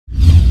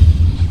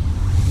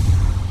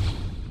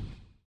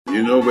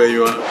You know where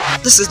you are?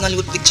 This is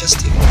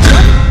Nollywoodpicturestv.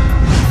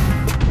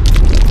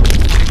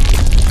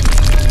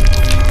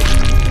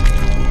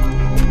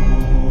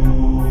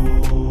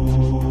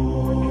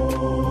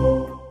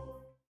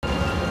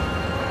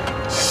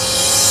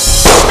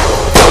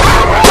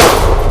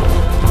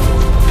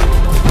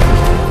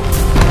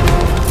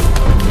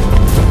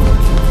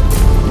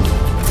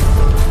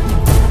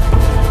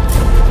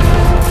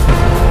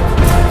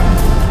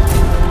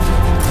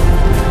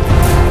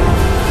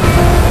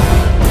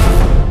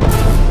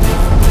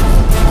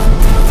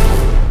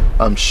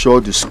 I'm sure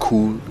the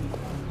school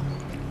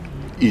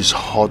is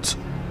hot,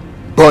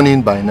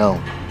 burning by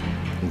now.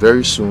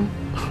 Very soon,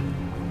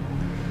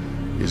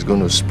 it's going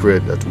to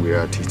spread that we're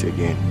at it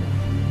again.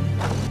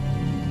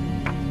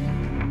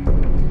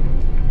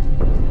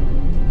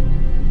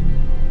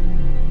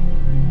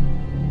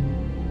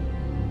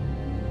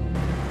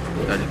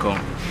 Daddy,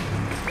 come.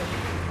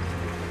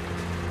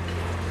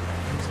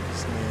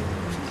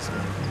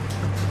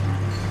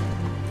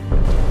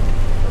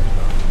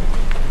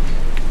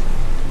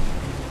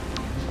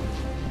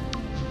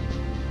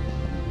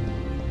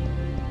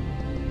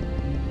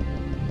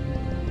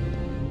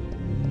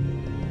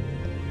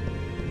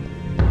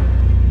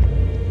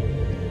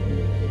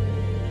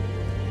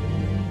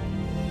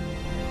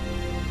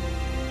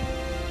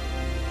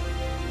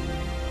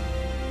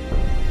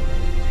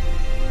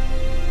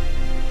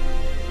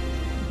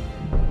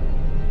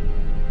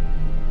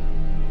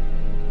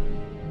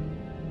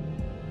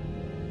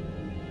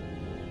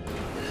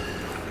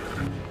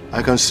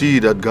 I can see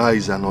that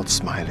guys are not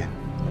smiling.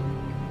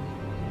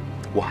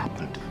 What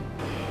happened?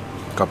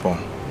 Capon.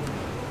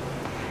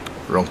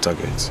 Wrong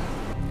target.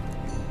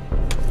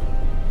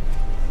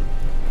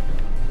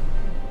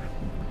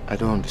 I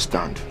don't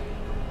understand.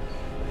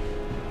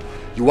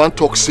 You want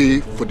talk say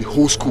for the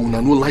whole school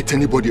and no light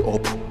anybody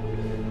up?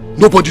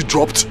 Nobody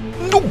dropped?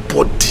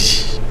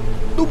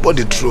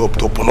 Nobody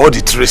dropped upon all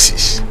the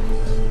traces.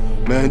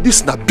 Man,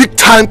 this is a big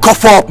time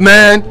cough up,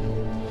 man.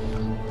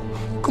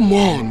 Come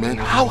on, man.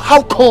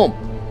 How come?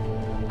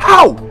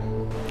 How?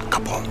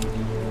 Capon,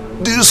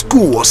 the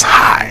school was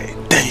high,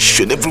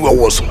 tension, everyone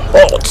was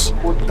hot.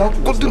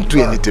 Couldn't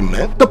do anything,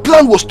 man. The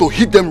plan was to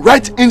hit them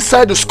right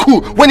inside the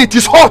school when it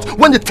is hot,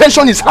 when the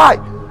tension is high.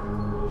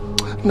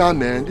 Nah,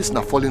 man, this is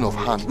not falling off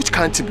hand. Which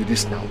kind of thing be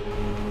this now?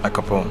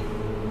 Capon,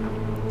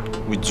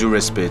 with due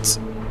respect,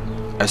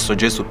 I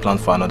suggest we plan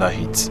for another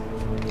hit.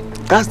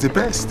 That's the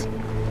best.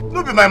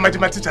 No be my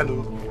mathematician,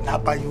 no. Now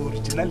by your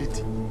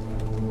originality.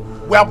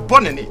 We are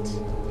born in it,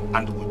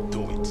 and we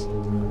do it.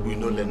 We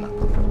no learner.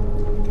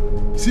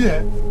 See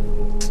here,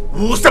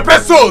 we will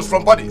separate souls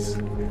from bodies.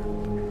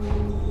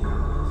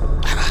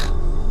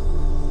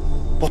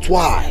 But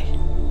why?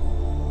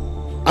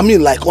 I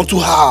mean, like, unto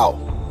how?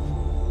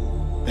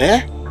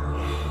 Eh?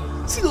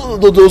 See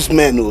those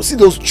men, oh, see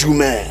those Jew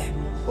men.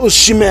 Oh,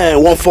 she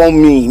man, one for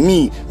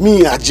me,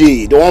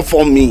 Ajay, the one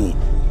for me.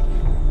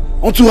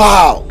 Unto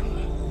how?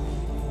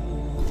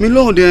 My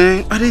lord,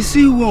 I dey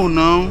see war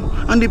now,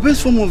 and the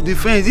best form of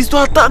defense is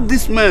to attack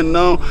this man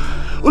now.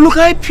 Oh, look,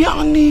 I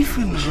piano.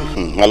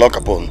 My lord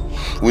Capone,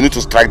 we need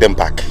to strike them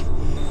back.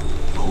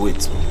 But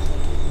wait,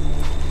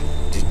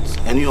 did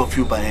any of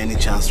you by any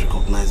chance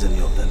recognize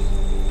any of them?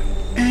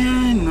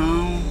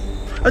 No.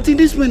 I think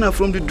these men are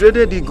from the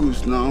dreaded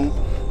Eagles now.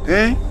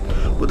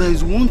 But there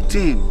is one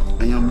thing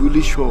I am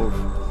really sure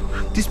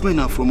of. These men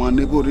are from our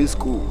neighboring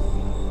school.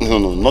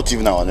 No, not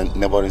even our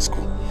neighboring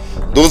school.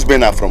 Those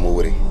men are from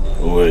Owerri.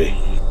 Owerri.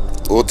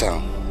 Old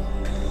town.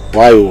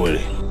 Why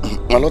Owerri?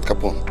 My lord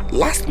Capone,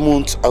 last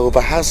month I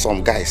overheard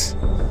some guys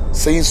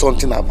saying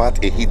something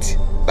about a hit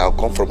that will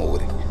come from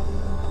Owerri.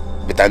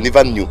 But I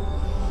never knew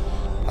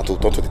until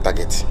we turned to the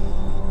target.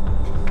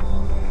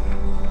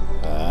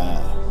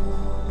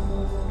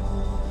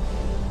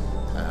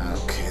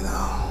 Okay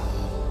now.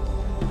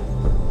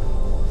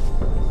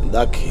 In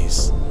that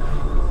case,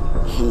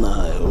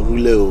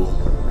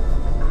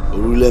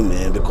 Orule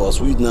man,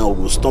 because we now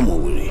will storm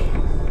Owerri.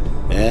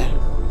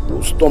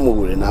 We'll storm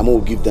Owerri and I'm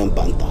going to give them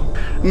banter.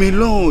 My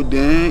lord,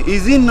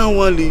 is it now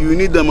only you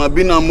need them have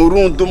been a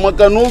Maureen to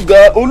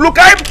Makanoga? Oh, look,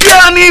 I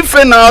piano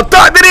for now.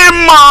 That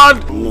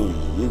mad. No.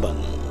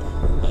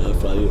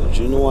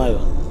 You know why?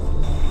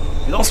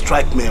 You don't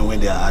strike men when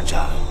they are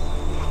agile.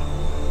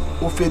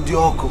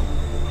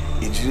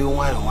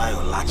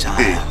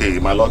 Hey,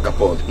 my lord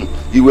Capone.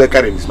 You were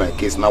carrying this my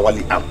case now.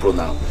 Wally and pro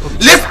now.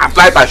 Let's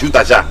apply for shoot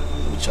Aja.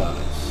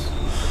 Charles.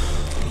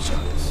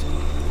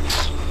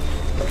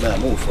 Nah,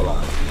 move for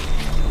that.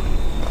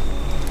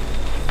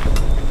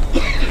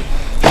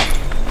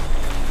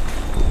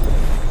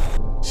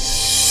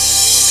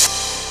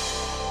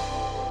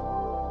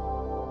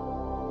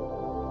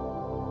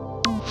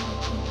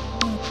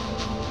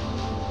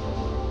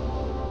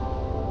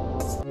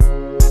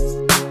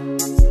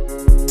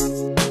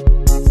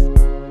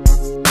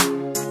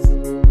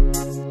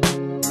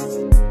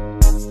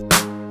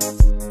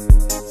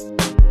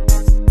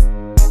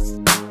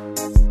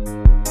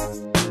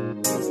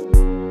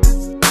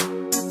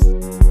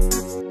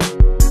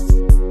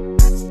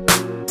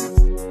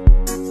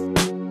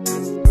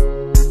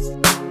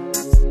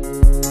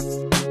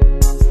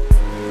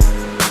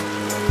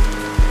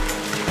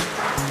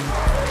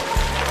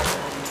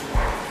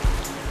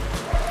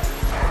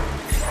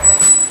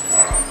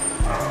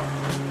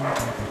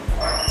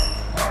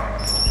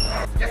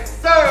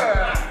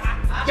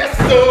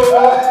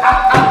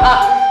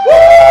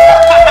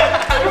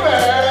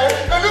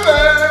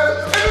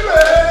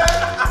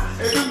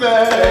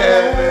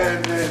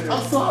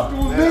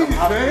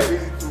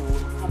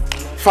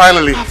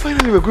 Finally.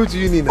 Finally, we're going to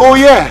uni now. Oh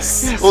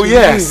yes. Oh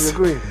yes. We're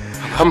going.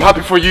 I'm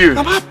happy for you.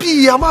 I'm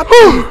happy. I'm happy.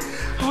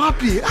 I'm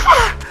happy.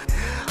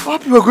 I'm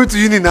happy we're going to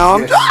uni now.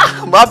 Yes.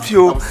 I'm happy.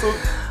 I'm so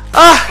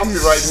happy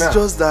right now. It's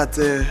just that,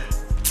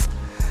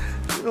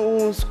 you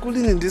know,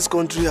 schooling in this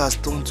country has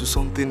turned to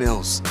something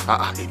else.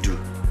 Edu,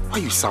 why are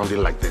you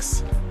sounding like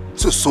this?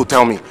 So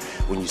tell me,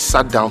 when you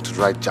sat down to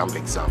write JAMB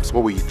exams,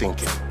 what were you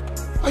thinking?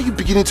 Are you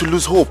beginning to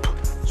lose hope?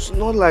 It's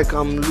not like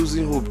I'm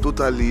losing hope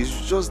totally.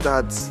 It's just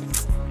that,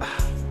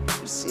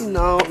 you see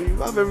now, you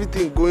have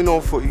everything going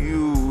on for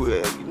you.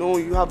 You know,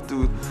 you have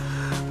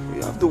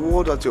the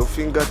world at your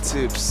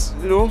fingertips.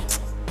 You know,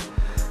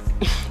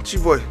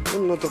 Chiboy,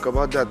 let me not talk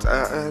about that.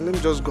 Let me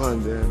just go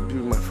and be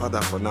with my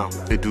father for now.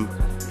 Edu,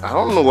 I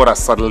don't know what has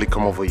suddenly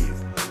come over you,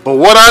 but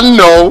what I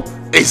know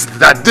is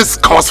that this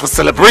calls for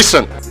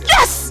celebration.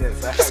 Yes!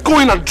 Let's go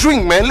in and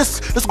drink, man.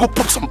 Let's go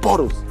pop some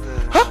bottles.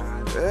 Huh?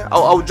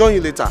 I'll join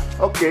you later.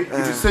 Okay,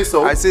 if you say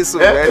so. I say so.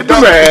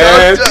 Edu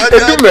man.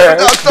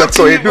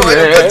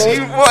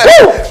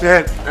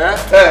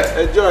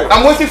 Enjoy.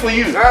 I'm waiting for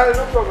you.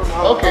 No problem.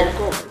 I'll come.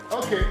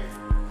 Okay.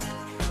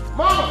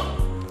 Mama.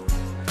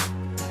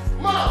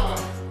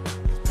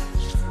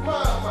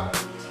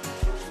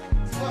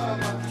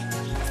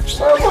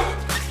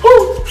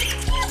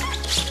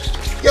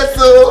 Yes,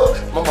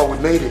 sir. Mama, we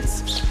made it.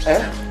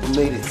 We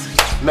made it.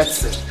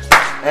 Medicine.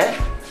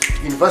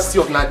 University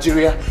of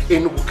Nigeria,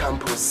 Enugu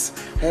campus.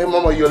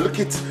 Mama, you're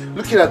looking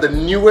at the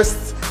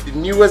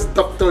newest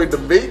doctor in the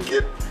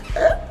making.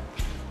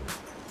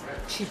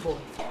 Chiboy.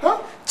 Huh?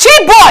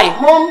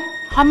 Chiboy! Mom?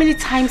 How many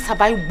times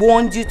have I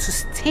warned you to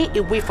stay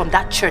away from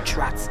that church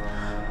rat?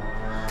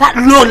 That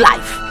low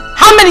life.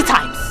 How many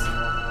times?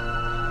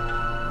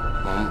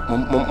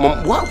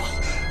 Mom,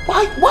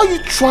 why are you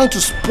trying to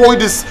spoil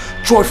this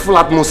joyful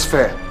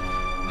atmosphere?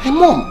 Hey,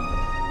 Mom,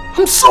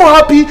 I'm so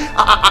happy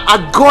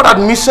I got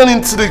admission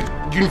into the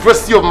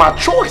university of my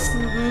choice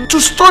to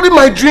study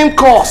my dream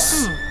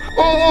course.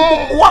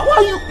 Why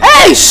are you...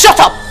 Hey, shut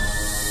up!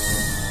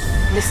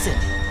 Listen,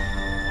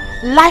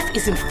 life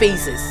is in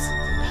phases.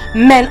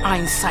 Men are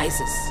in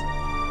sizes.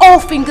 All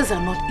fingers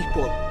are not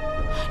equal.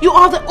 You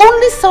are the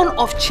only son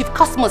of Chief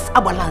Cosmos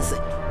Abalanze,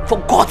 for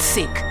God's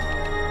sake.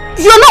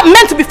 You're not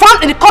meant to be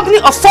found in the company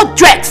of such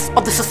dregs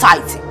of the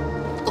society.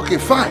 Okay,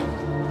 fine.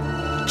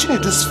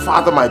 Chinedu's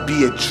father might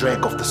be a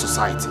dreg of the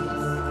society.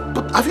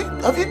 But have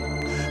you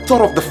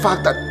thought of the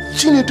fact that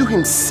Chinedu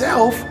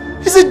himself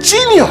is a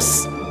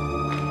genius?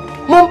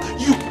 Mom,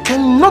 you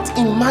cannot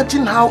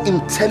imagine how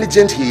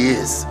intelligent he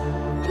is.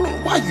 I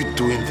mean, why are you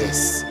doing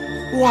this?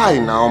 Why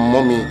now,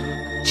 Mommy?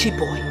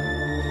 Chiboy,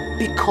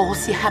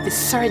 because you have a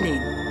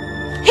surname.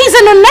 He's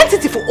a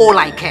non-entity for all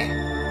I care.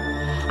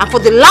 And for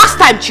the last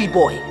time,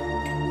 Chiboy,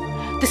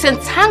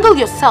 disentangle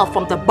yourself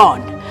from the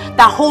bond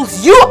that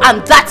holds you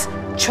and that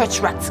church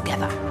rat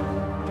together.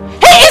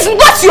 He is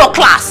not your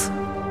class!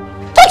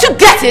 Don't you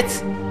get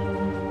it?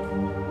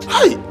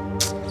 Hey!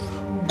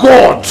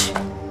 God!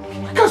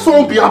 Can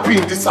someone be happy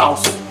in this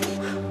house?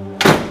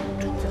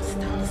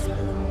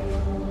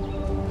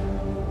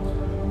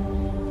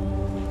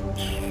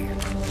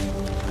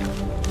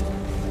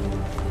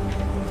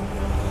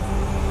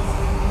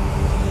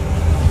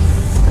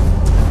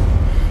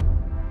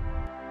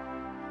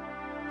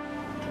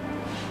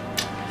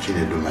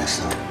 Chinedu, my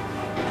son.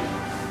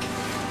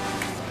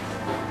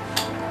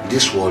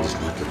 This world is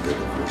not a bed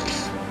of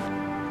roses.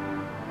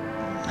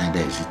 Neither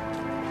is it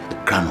a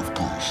crown of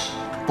thorns.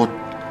 But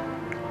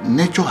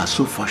nature has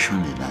so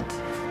fashioned it that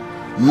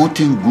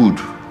nothing good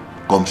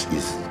comes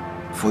easy.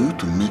 For you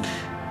to make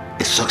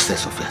a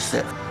success of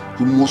yourself,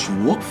 you must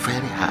work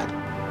very hard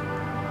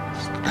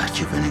to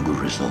achieve any good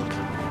result.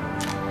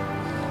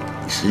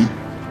 You see,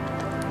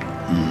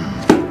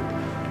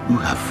 you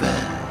have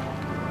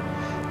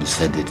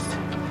decided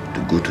to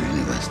go to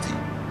university.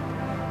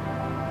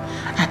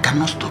 I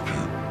cannot stop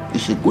you.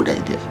 It's a good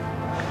idea.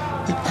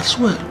 But as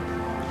well,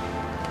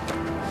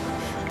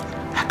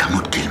 I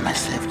cannot kill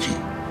myself, Chi.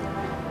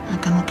 I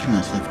cannot kill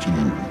myself, Chi.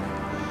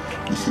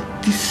 You see,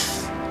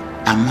 this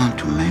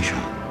amount you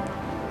mentioned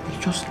is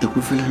just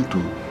equivalent to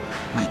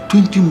my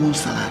 20-month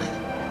salary.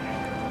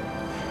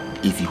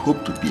 If you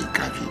hope to be a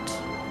graduate,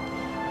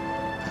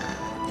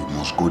 you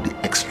must go the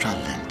extra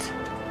length.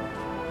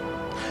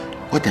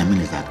 What I mean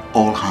is that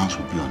all hands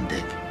will be on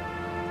deck.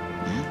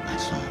 My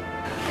son.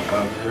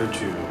 I've heard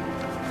you.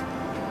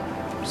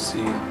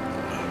 See,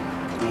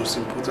 the most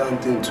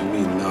important thing to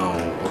me now,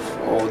 of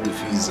all the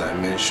fees I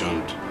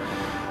mentioned,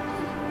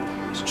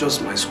 is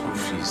just my school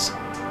fees.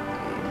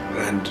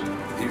 And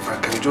if I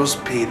can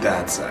just pay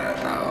that,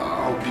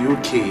 I'll be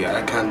okay.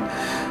 I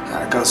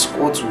can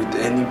squat with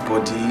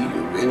anybody,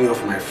 any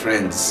of my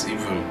friends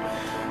even,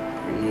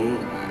 you know.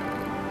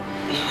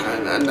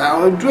 And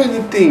I'll do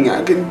anything.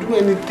 I can do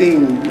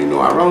anything, you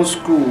know, around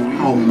school.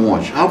 How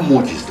much? How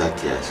much is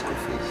that year's school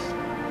fees?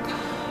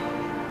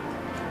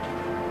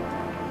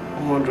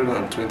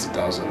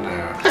 120,000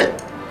 naira. Hey.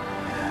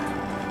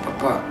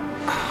 Papa,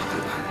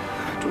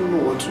 I don't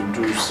know what to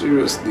do.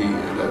 Seriously,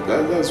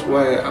 that's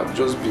why I've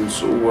just been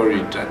so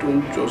worried. I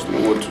don't just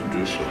know what to do.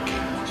 It's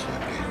okay.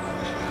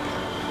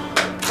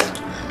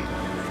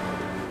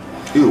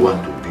 You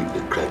want to be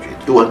a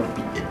graduate, you want to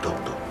be a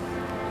doctor.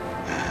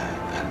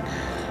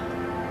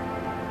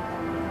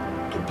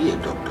 To be a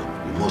doctor,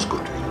 you must go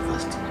to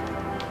university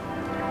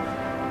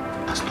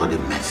and study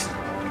medicine.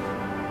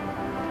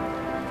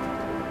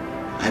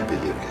 I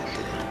believe that.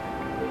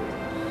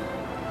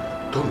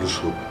 Don't lose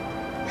hope.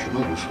 You should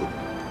not lose hope.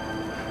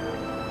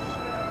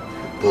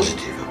 Be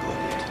positive about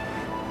it.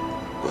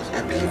 Because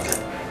I believe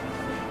that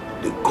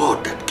the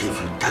God that gave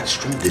you that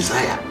strong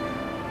desire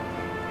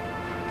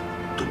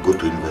to go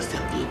to university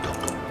and be a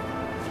doctor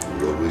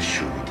will always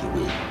show you the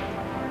way.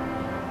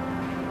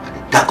 At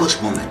the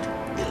darkest moment,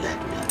 the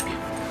light will appear.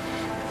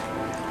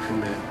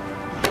 Amen.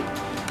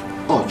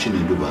 Oh,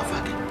 Chinedu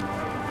Afake.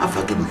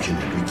 Afake bu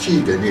Chinedu.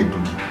 Chinedu.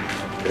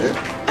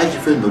 I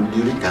prefer not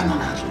really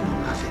canon as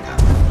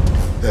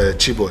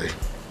Chiboy,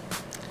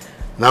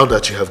 now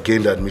that you have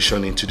gained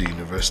admission into the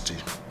university,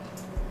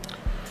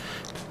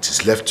 it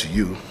is left to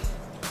you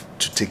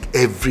to take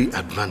every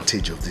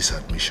advantage of this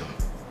admission.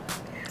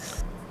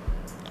 Yes.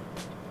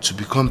 To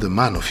become the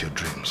man of your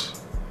dreams.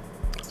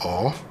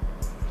 Or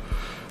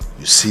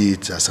you see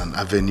it as an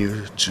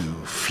avenue to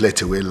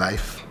flit away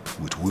life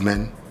with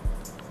women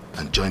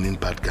and joining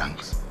bad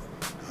gangs.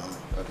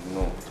 I don't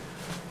know.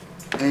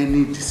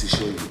 Any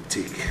decision you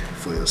take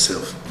for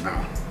yourself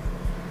now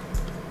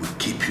will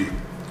keep you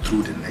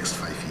through the next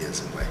 5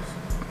 years in life.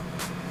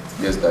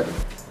 Yes, Daddy.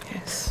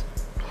 Yes.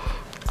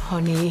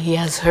 Honey, he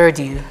has heard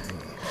you.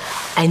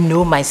 I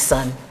know my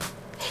son.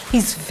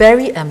 He's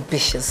very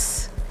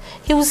ambitious.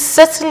 He will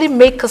certainly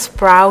make us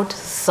proud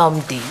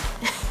someday.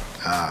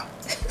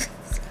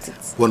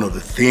 One of the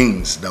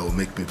things that will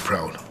make me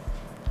proud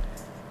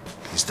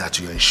is that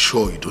you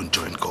ensure you don't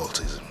join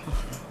cultism.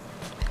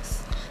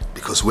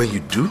 Because when you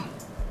do,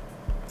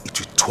 it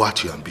will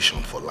thwart your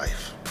ambition for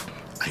life.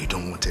 And you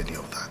don't want any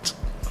of that.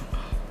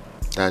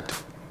 Dad,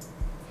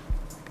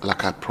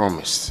 like I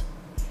promised,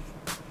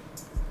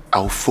 I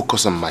will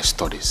focus on my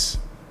studies.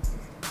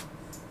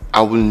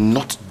 I will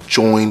not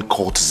join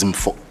cultism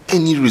for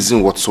any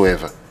reason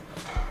whatsoever.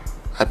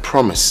 I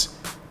promise.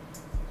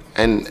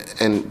 And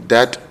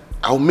Dad,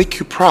 I'll make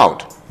you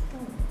proud.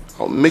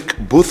 I'll make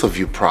both of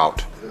you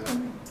proud.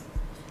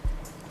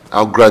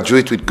 I'll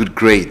graduate with good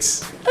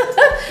grades.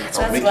 That's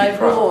my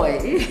boy.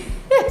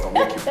 I'll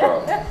make you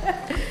proud.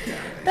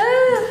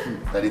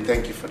 Daddy,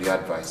 thank you for the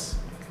advice.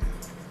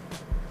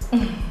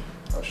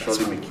 I'll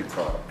surely make you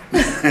proud.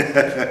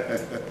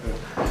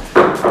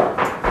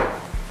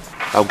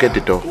 I'll get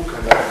the door.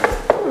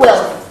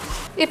 Well,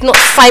 if not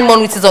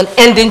Simon with his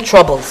unending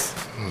troubles.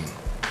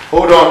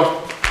 Hold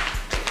on.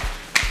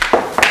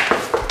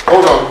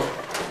 Hold on.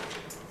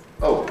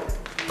 Oh,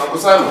 Uncle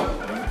Simon.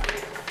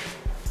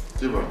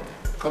 Jibo,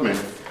 come in.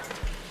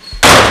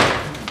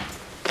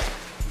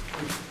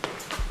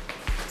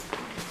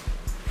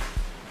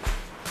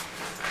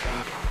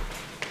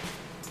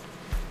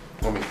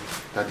 Mommy,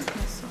 Daddy,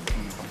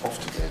 I'm off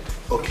to bed.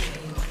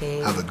 Okay.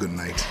 Have a good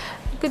night.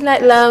 Good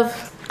night,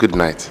 love. Good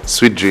night.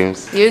 Sweet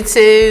dreams. You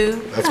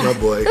too. That's my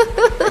boy.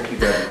 Thank you,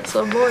 Daddy.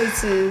 So boy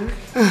too.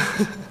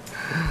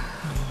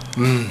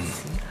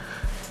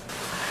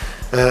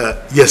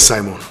 Yes,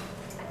 Simon.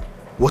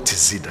 What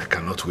is it that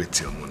cannot wait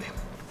till morning?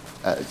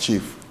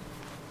 Chief,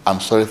 I'm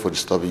sorry for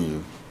disturbing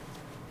you,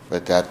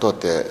 but I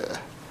thought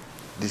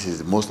this is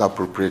the most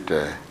appropriate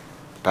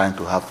time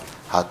to have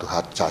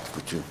heart-to-heart chat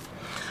with you.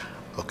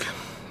 Okay,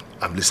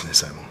 I'm listening,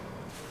 Simon.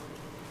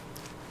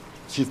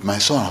 Chief, my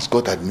son has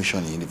got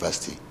admission in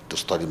university to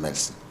study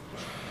medicine.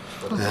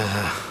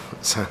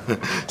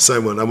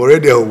 Simon, I'm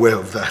already aware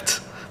of that.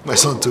 My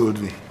son told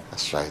me.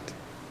 That's right.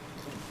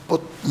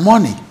 But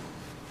money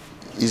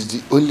is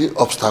the only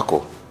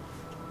obstacle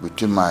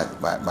between my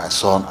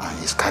son and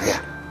his career.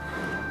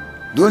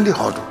 The only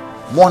hurdle,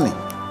 money,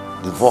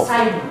 involved.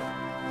 Simon,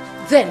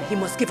 then he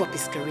must give up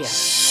his career.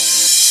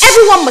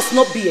 Everyone must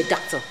not be a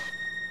doctor.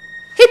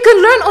 He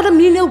can learn other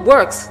menial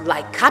works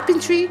like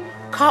carpentry,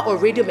 car or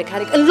radio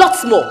mechanic, and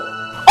lots more.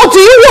 Or do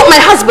you want my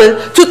husband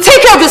to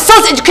take care of your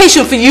son's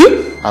education for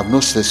you? I've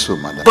not said so,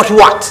 madam. But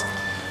what?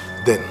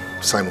 Then,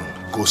 Simon,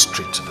 go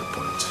straight to the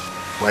point.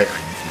 Why are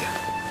you here?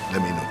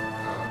 Let me know.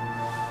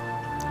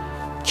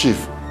 Chief,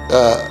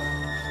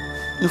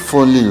 if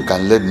only you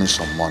can lend me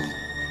some money.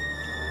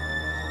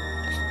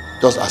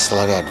 Just a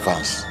salary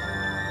advance.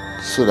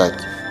 So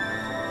that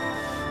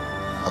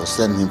I'll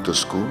send him to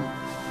school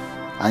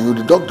and you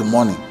deduct the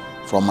money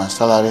from my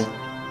salary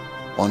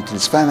until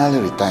he's finally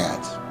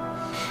retired.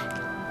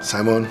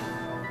 Simon,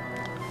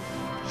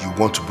 you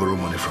want to borrow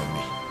money from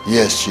me?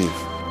 Yes, Chief.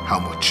 How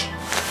much?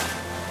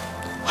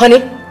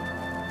 Honey,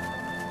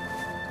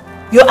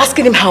 you're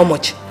asking him how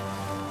much?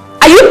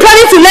 Are you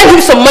planning to lend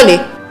him some money?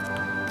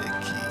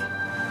 Becky.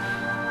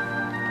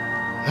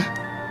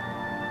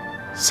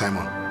 Huh?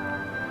 Simon,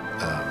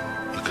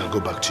 you can go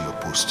back to your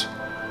post.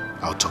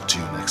 I'll talk to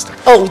you next time.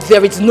 Oh,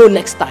 there is no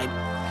next time.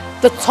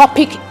 The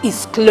topic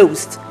is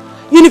closed.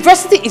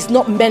 University is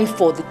not meant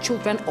for the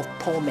children of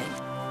poor men.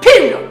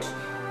 Period.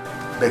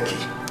 Becky.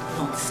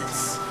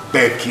 Nonsense.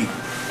 Becky.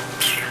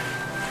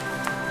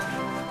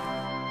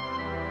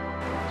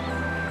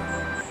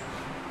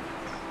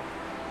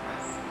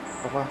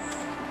 Papa.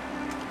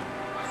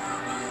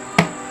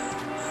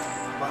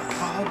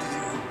 How did it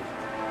go?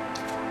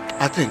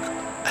 I think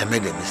I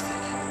made a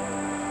mistake.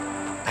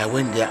 I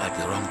went there at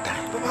the wrong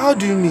time. Papa, how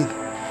do you mean?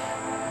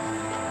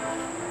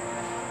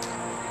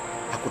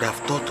 I could have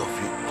thought of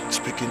you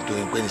speaking to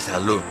him when he's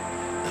alone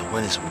and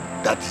when he's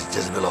with that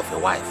Jezebel of a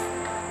wife.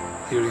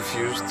 He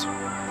refused?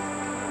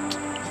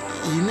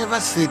 He never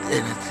said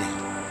anything.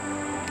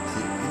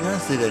 He never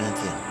said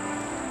anything.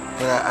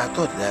 But I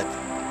thought that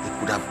he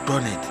could have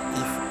done it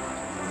if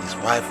his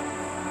wife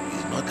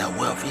is not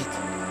aware of it.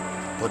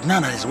 But now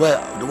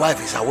that the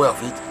wife is aware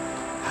of it,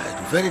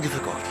 it's very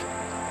difficult.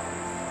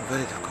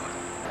 Very difficult.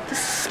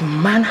 This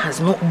man has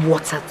not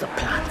watered the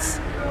plants.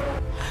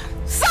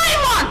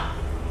 Simon!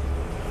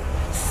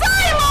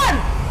 Simon!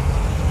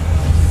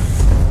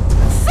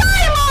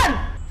 Simon!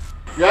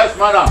 Yes,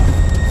 madam.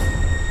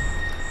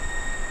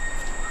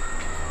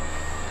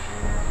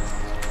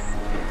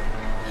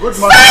 Good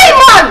morning.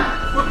 Simon!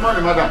 Good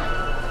morning, madam.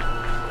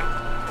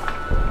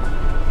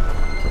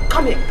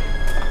 Come here.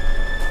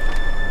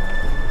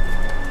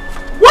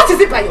 What is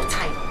it by your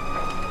time?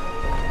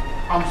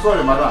 I'm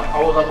sorry, madam.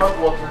 I was about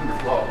watering the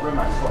flower when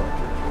my son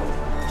came.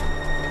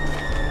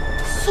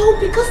 So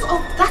because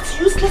of that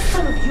useless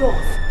son of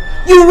yours,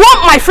 you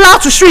want my flower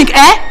to shrink,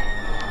 eh?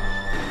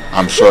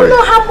 I'm sorry. Do you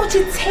know how much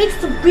it takes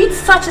to breed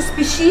such a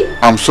species?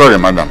 I'm sorry,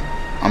 madam.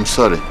 I'm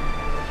sorry.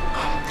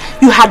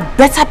 You had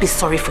better be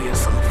sorry for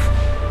yourself.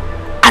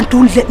 And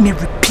don't let me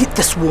repeat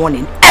this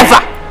warning,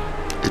 ever!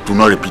 It will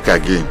not repeat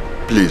again.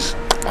 Please.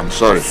 I'm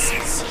sorry.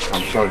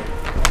 I'm sorry.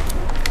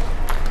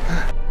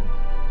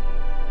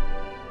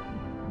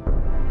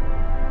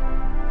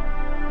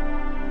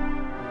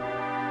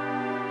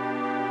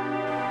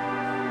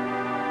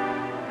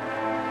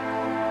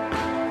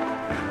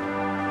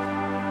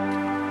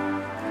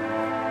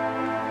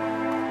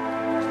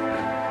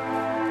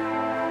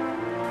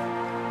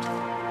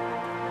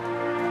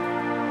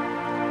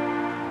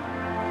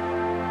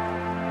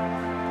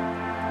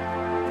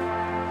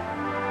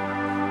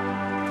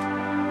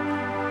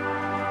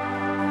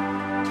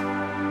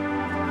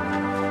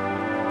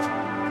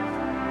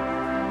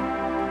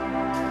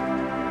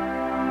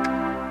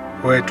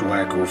 Where do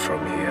I go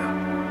from here?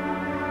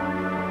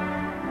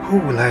 Who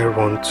will I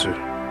run to?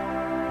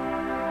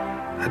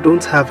 I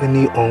don't have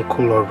any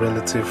uncle or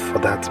relative for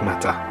that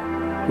matter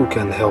who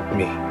can help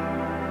me.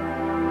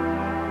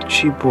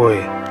 Chiboy,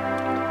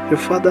 your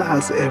father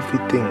has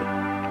everything.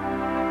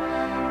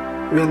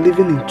 We are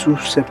living in two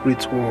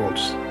separate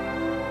worlds.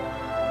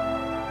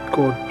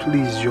 God,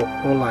 please, you're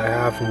all I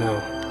have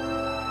now.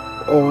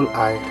 All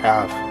I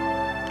have.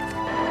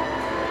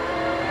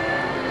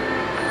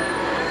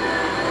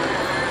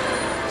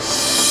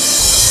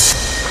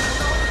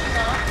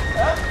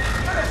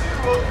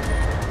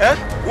 Eh?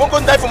 You won't go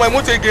die for my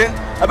motor again?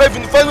 I beg, if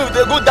you find me,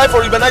 go die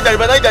for Ribanida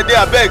there,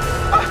 I beg.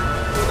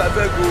 I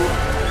beg you.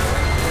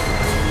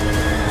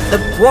 The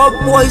poor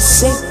boy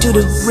said to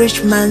the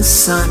rich man's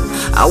son,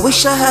 I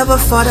wish I have a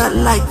father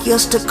like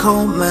yours to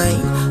call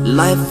mine.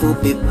 Life will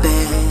be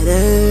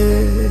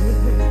better.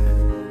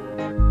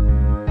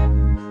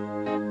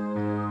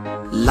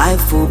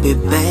 Life will be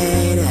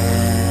better.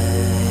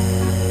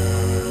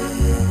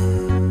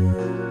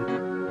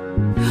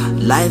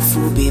 Life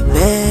will be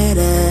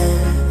better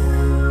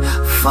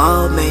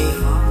for me.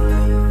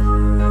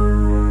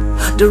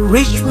 The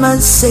rich man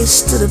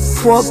says to the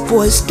poor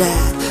boy's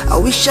dad, I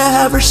wish I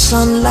have a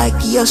son like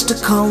yours to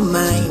call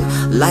mine.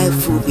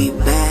 Life will be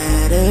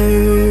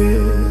better.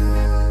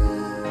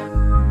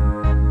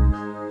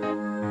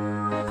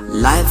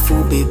 Life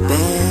will be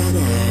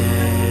better.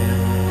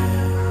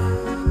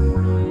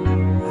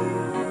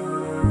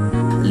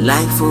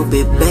 Life will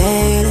be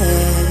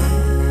better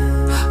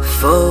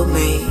for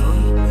me.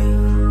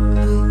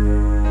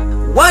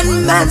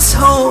 One man's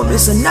home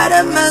is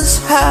another man's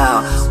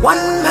house.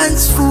 One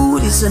man's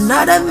food is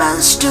another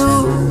man's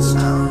stew.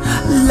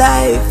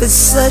 Life is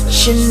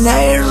such an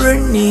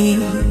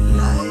irony.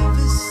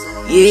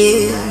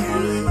 Yeah.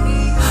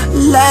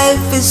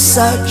 Life is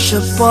such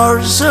a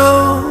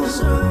puzzle.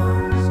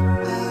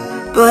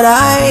 But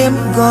I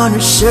am gonna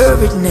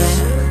serve it now.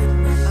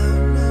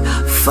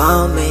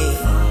 For me.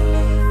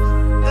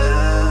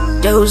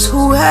 Those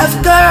who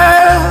have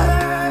God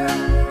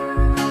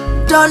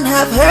don't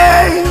have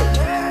hate.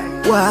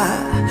 Why?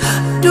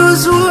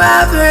 Those who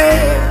have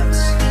hate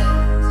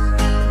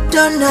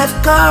don't have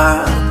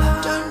God.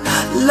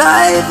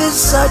 Life is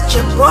such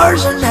a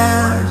poison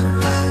now.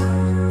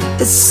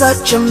 It's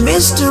such a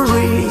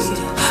mystery.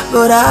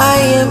 But I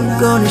am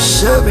gonna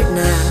serve it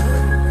now.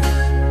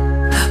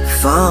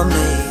 For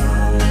me,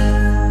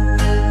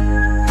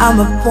 I'm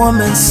a poor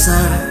man's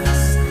son.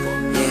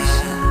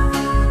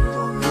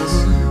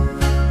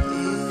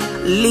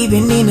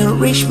 Living in a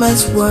rich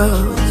man's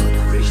world.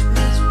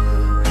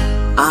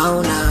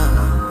 Oh no,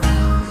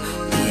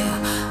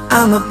 yeah,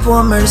 I'm a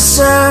poor man's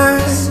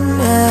son.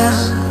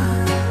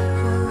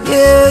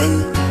 Yeah,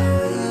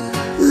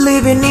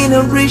 living in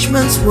a rich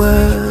man's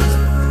world.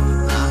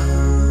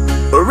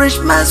 A rich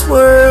man's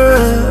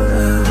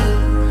world.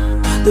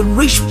 The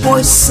rich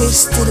boy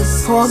says to the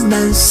poor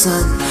man's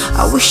son,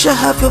 I wish I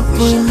have your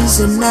brains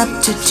and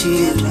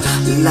aptitude.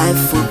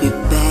 Life will be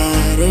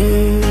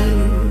better.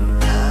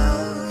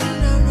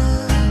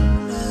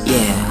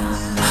 Yeah,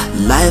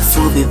 life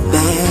will be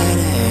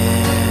better.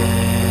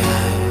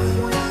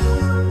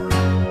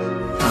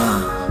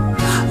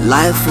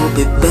 Life will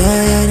be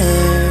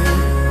better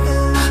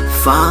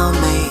for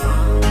me.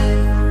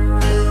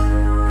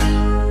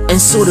 And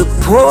so the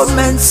poor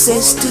man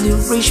says to the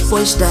rich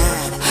boy's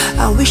dad,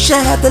 I wish I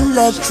had the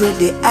luxury,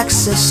 the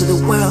access to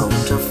the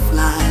world of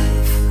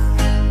life,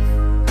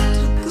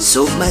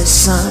 so my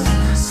son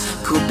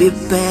could be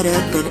better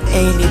than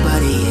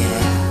anybody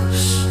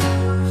else.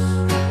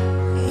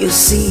 You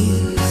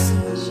see,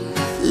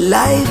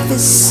 life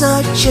is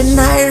such an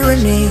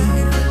irony.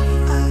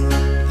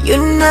 You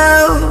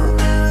know,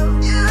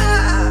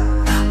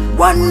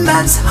 one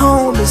man's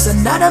home is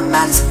another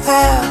man's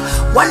hell.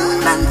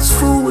 One man's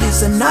food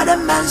is another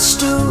man's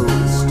stew.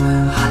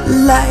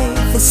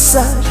 Life is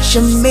such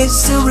a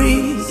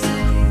misery.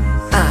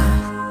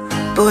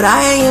 But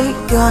I am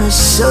gonna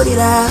sort it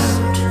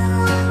out.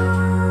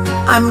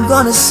 I'm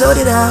gonna sort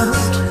it out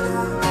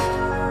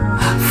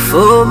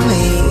for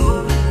me.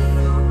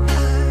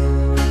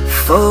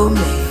 For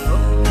me.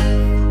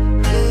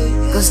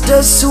 Cause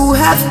those who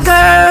have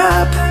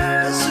curb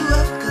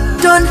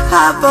don't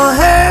have a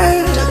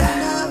herd.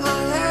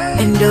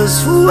 And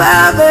those who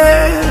have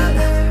it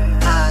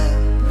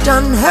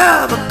don't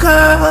have a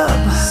curb.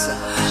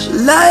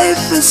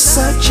 Life is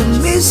such a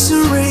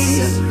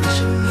misery.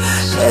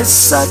 It's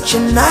such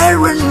an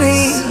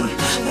irony.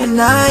 And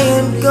I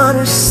am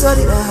gonna sort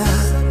it out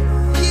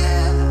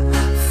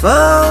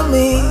for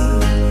me.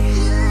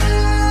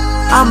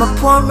 I'm a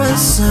poor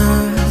man's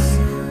son,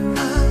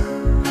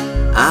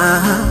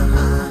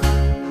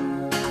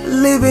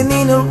 living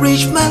in a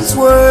rich man's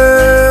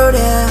world,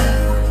 yeah.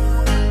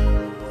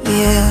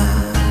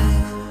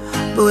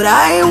 But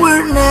I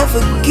will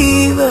never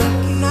give up.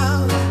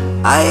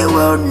 I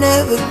will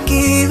never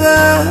give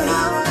up.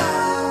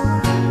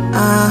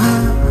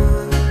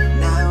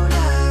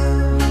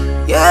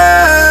 Yeah.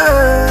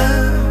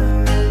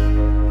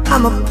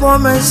 I'm a poor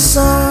man's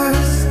son,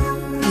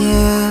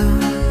 yeah.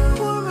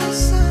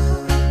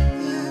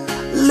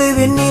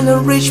 Living in a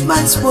rich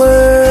man's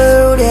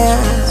world, yeah.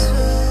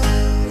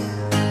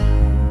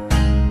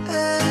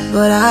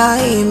 But I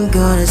am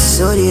gonna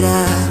sort it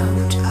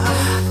out.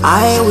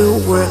 I will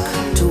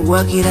work to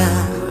work it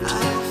out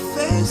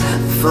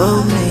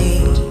for me.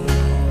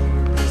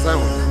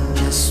 Simon.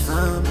 Just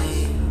for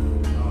me.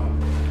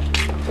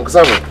 Uncle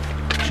Simon.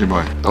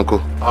 Chiboy. Uncle.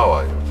 How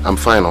are you? I'm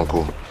fine,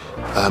 Uncle.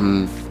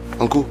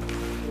 Uncle,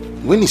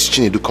 when is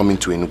Chinedu coming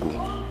to Enugu?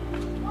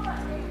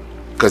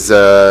 Because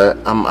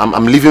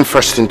I'm leaving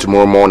first thing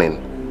tomorrow morning.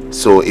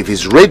 So if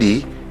he's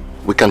ready,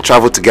 we can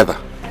travel together.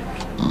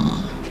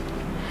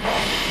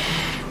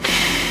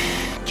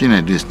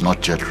 Chinedu is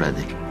not yet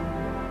ready.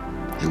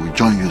 He will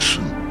join you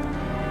soon.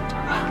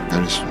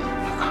 Very soon.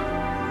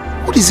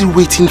 What is he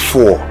waiting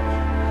for?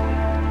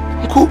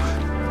 Uncle,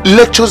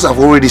 lectures have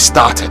already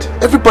started.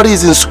 Everybody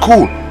is in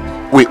school.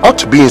 We ought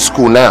to be in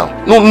school now.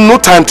 No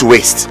time to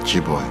waste.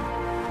 Chiboy,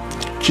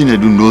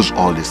 Chinedu knows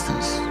all these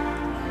things.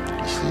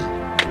 You see,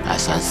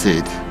 as I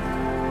said,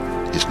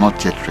 he's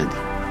not yet ready.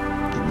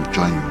 He will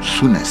join you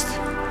soonest.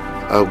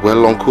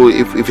 Well, Uncle,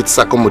 if it's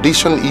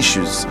accommodation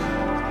issues,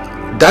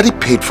 Daddy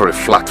paid for a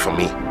flat for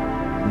me.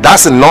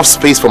 That's enough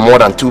space for more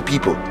than 2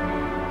 people.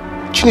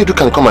 Chinedu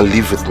can come and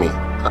live with me.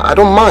 I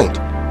don't mind.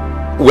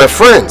 We're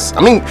friends.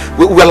 I mean,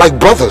 we're like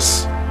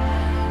brothers.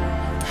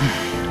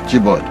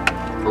 Chiboy,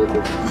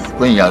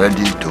 when you are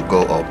ready to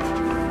go up,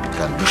 you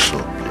can do so,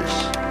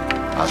 please.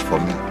 As for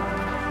me,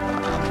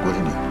 I'm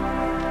going in.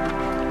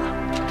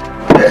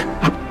 Yeah.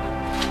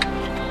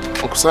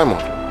 Uncle Simon.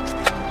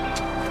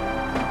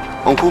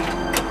 Uncle.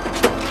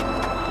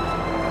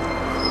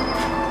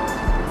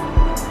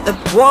 The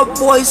poor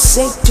boy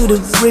said to the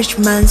rich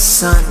man's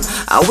son,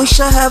 I wish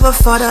I have a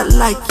father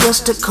like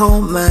yours to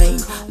call mine.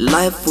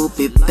 Life will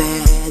be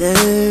better.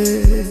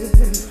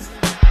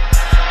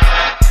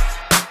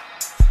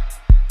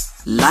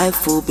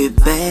 Life will be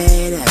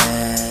better.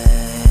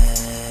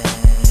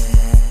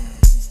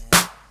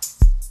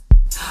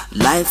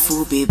 Life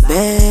will be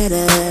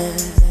better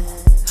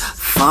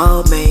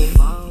for me.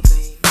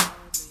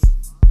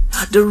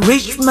 The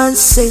rich man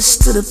says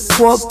to the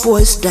poor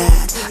boy's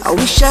dad, I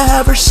wish I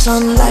have a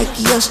son like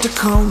yours to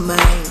call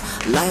mine.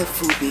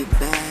 Life will be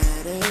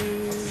better.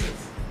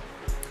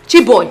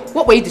 Chiboy,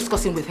 what were you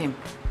discussing with him?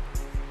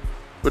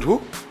 With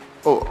who?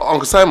 Oh,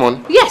 Uncle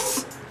Simon?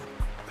 Yes.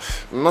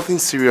 Nothing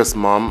serious,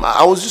 Mom.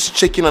 I was just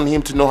checking on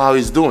him to know how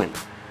he's doing.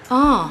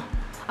 I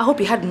hope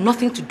he had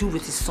nothing to do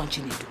with his son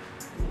Chinedu.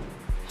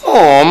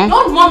 Mom!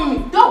 Don't mom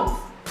me, don't!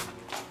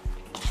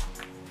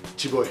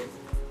 Chiboy,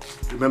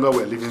 remember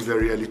we're leaving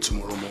very early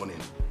tomorrow morning.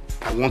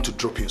 I want to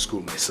drop you in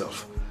school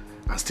myself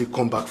and still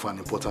come back for an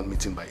important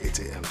meeting by 8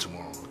 AM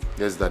tomorrow.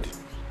 Yes, Daddy.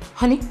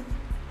 Honey,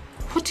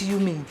 what do you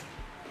mean?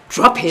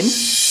 Drop him?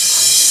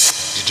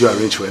 Did you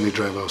arrange for any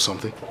driver or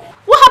something?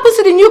 What happens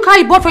to the new car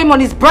you bought for him on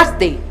his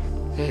birthday?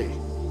 Hey,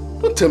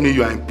 Don't tell me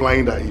you are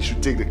implying that he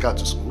should take the car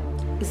to school.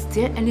 Is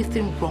there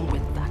anything wrong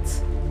with that?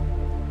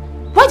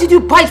 Why did you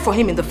buy it for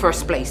him in the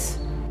first place?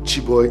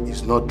 Chiboy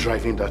is not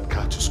driving that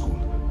car to school.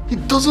 He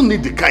doesn't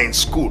need the car in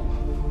school.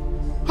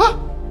 Huh?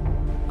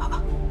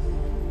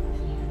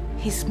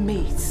 His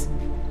mates,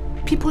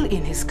 people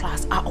in his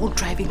class are all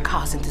driving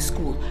cars into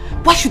school.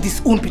 Why should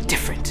his own be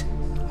different?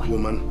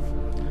 Woman,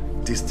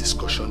 this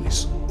discussion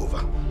is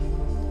over.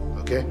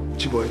 Okay?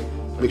 Chiboy,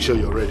 make sure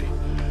you're ready.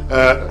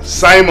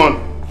 Simon!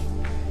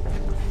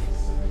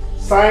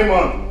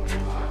 Simon!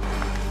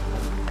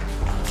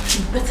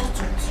 You better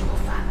talk to your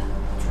father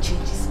to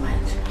change his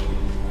mind.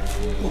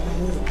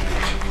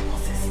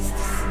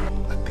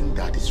 I think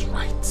that is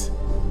right.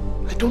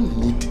 I don't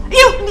need...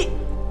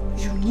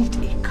 You need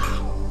a car.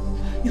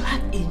 You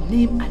have a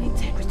name and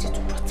integrity to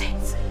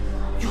protect.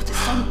 You're the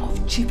son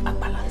of Chief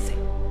Akbalance.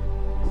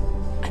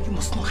 And you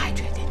must not hide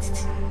your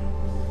identity.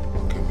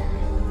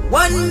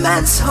 One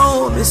man's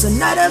home is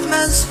another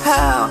man's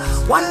hell.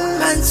 One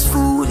man's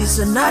food is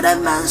another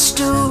man's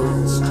stew.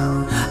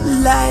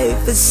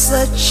 Life is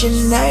such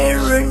an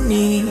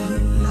irony.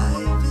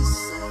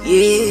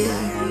 Yeah.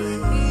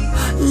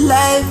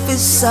 Life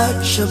is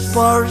such a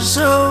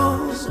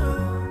puzzle.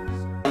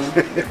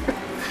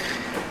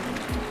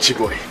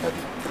 Chiboy,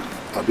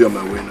 I'll be on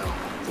my way now.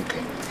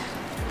 Okay.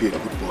 Be a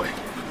good boy.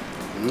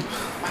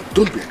 And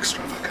don't be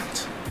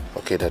extravagant.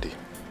 Okay, Daddy.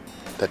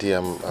 Daddy,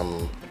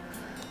 I'm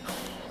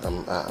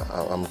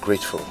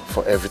grateful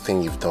for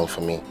everything you've done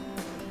for me.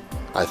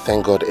 I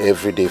thank God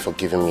every day for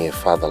giving me a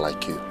father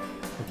like you.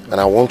 And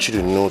I want you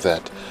to know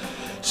that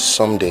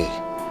someday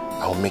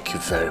I'll make you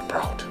very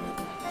proud.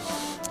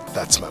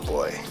 That's my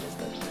boy.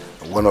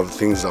 And one of the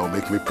things that will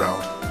make me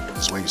proud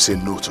is when you say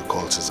no to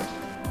cultism.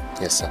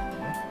 Yes, sir.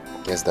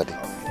 Yes, Daddy.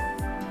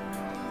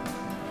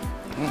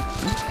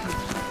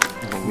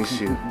 I miss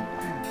you.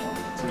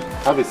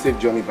 Have a safe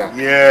journey back.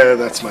 Yeah,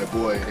 that's my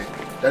boy. Okay.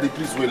 Daddy,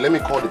 please wait. Let me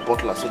call the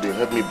butler so they'll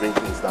help me bring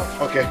things down.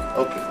 Okay.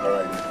 Okay, all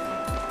right.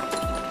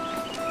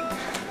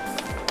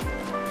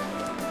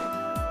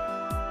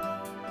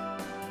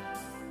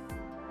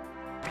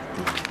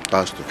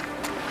 Pastor,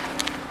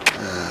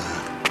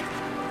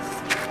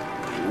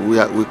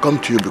 we come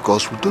to you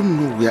because we don't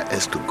know where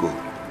else to go.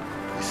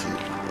 You see,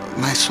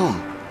 my son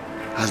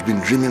has been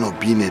dreaming of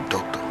being a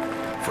doctor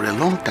for a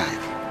long time.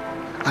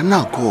 And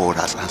now God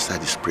has answered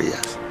his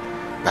prayers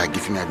by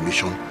giving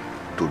admission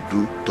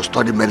to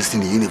study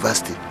medicine in the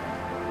university.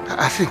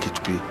 I think it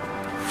would be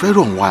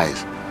very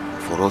unwise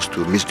for us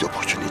to miss the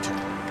opportunity.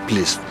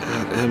 Please.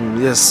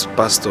 Yes,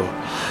 Pastor.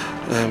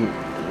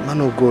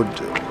 Man of God,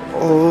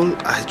 all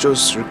I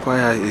just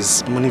require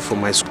is money for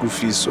my school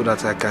fees so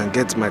that I can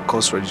get my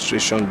course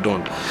registration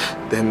done.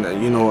 Then,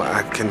 you know,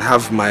 I can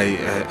have my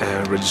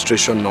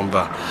registration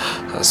number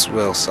as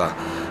well, sir.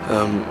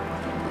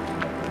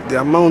 The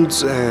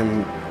amount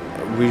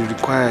we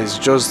require is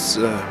just,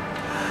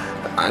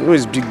 I know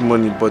it's big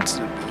money,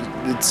 but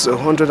it's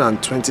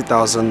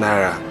 120,000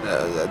 naira.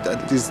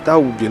 That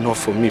would be enough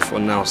for me for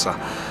now, sir.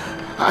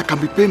 I can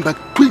be paying back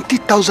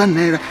 20,000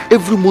 naira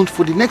every month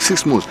for the next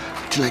 6 months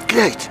till I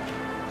clear it.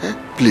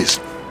 Please,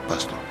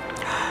 Pastor.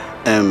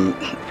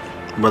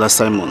 Brother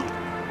Simon,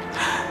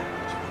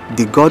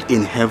 the God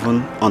in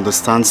heaven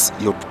understands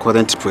your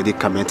current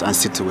predicament and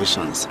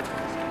situations.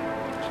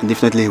 And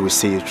definitely he will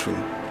see you through.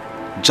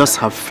 Just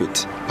have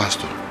faith.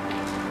 Pastor,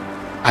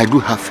 I do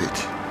have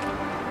faith.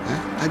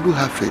 I do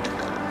have faith.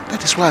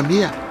 That is why I'm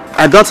here.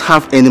 I don't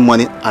have any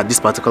money at this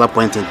particular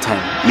point in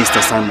time,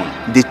 Mr. Simon.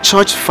 The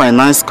church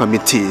finance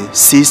committee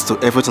sees to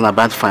everything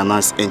about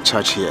finance in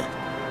church here.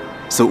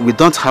 So we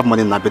don't have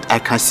money now, but I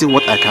can see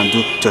what I can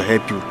do to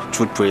help you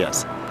through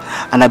prayers.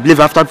 And I believe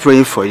after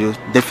praying for you,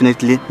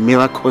 definitely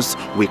miracles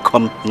will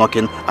come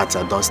knocking at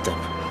your doorstep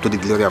to the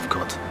glory of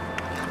God.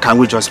 Can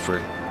we just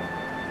pray?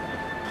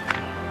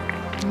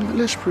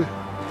 Let's pray.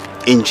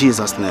 In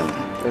Jesus' name.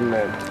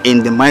 Amen.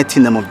 In the mighty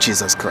name of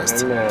Jesus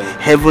Christ. Amen.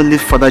 Heavenly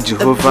Father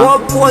Jehovah. The poor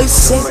boy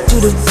said to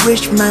the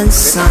rich man's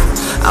son,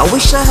 I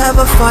wish I have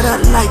a father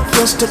like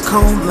yours to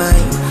call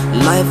mine.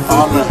 Life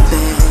will be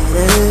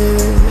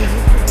better.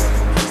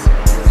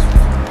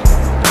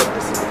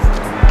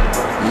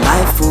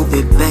 Life will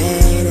be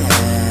better.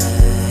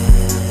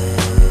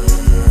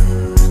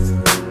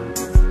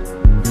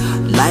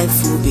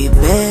 Life will be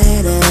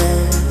better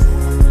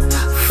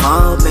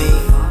for me.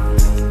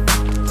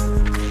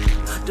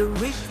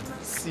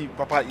 See,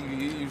 Papa,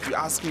 if you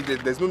ask me,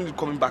 there's no need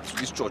coming back to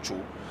this church.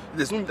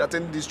 There's no need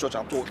attending this church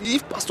at all.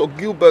 If Pastor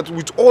Gilbert,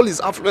 with all his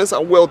affluence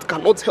and wealth,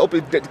 cannot help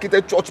a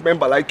dedicated church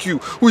member like you,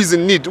 who is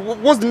in need,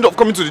 what's the need of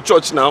coming to the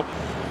church now?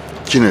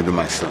 Chinedu,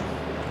 my son.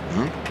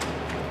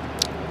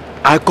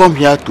 I come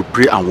here to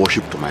pray and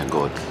worship to my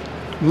God,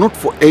 not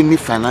for any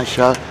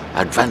financial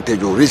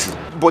advantage or reason.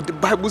 But the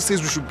Bible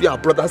says we should be our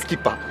brother's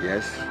keeper.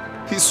 Yes.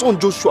 His son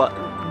Joshua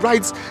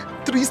rides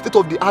 3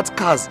 state-of-the-art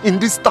cars in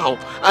this town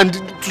and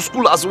to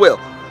school as well.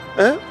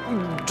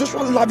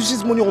 Joshua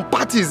lavishes money on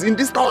parties in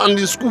this town and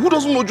in school. Who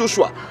doesn't know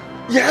Joshua?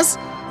 Yes?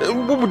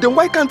 Then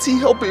why can't he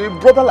help a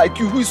brother like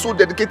you who is so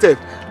dedicated?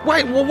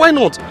 Why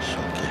not?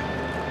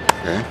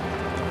 Okay.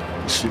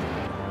 See,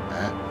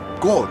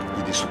 God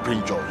is the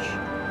supreme judge.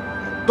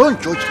 Don't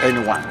judge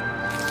anyone.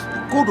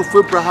 The God of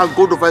Abraham,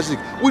 God of Isaac,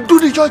 will do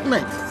the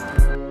judgment.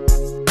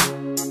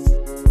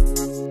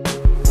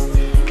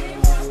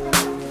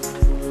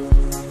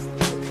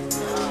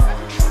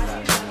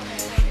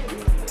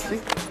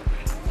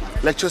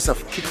 Lectures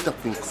have kicked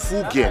up in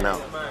full gear now.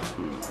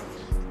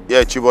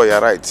 Yeah, Chibo,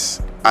 you're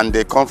right. And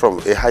they come from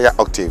a higher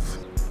octave.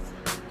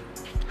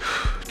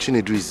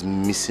 Chinedu is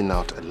missing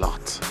out a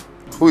lot.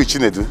 Who is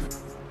Chinedu?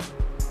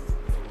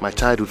 My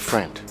childhood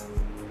friend.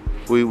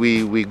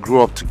 We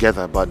grew up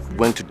together but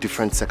went to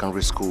different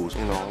secondary schools.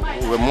 You know,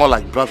 we were more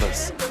like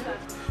brothers.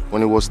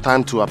 When it was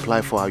time to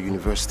apply for our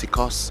university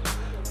course,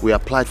 we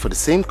applied for the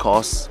same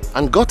course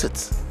and got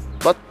it.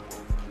 But...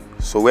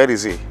 So where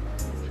is he?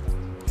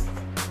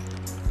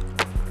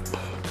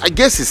 I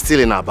guess he's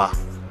still in Aba.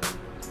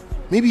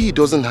 Maybe he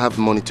doesn't have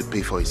money to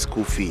pay for his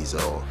school fees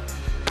or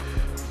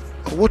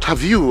what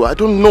have you. I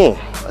don't know.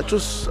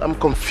 I'm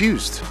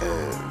confused.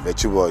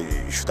 Bechibo,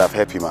 you should have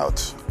helped him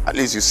out. At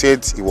least you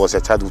said he was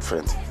a childhood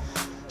friend.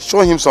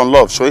 Show him some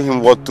love. Show him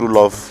what true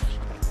love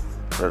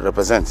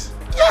represents.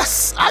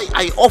 Yes,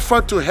 I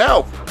offered to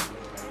help.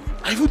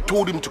 I even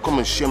told him to come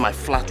and share my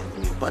flat with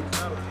me, but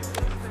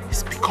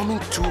he's becoming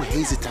too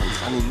hesitant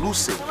and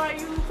elusive.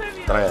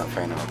 Try and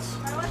find out.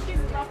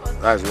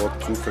 That's what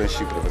true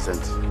friendship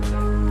represents.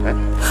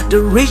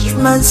 The rich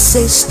man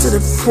says to the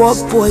poor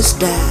boy's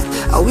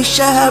dad, I wish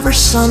I have a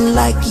son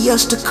like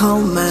yours to call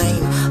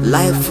mine.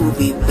 Life will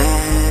be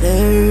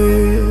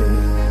better.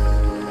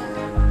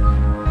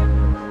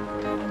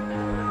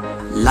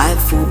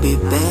 Life will be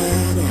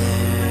better.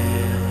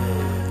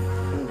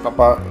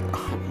 Papa,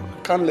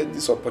 I can't let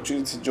this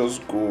opportunity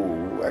just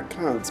go. I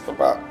can't,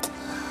 Papa.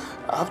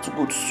 I have to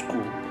go to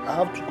school. I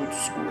have to go to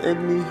school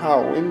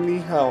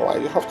anyhow. I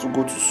have to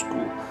go to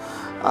school.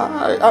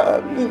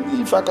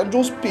 If I can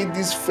just pay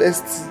this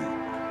first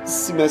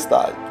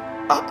semester,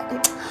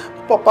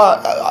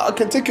 Papa, I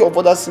can take care of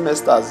other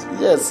semesters.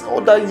 Yes,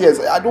 other years.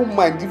 I don't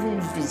mind, even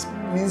if it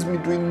means me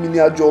doing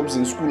menial jobs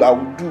in school, I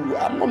will do.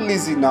 I'm not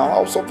lazy now.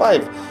 I'll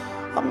survive.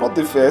 I'm not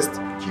the first.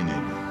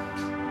 Chinedu,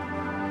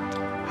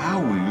 how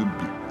will you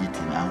be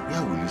eating and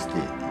where will you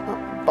stay?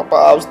 Papa,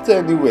 I'll stay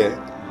anywhere.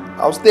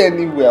 I'll stay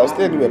anywhere,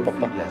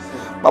 Papa.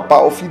 Papa,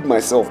 I'll feed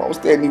myself. I'll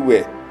stay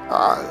anywhere.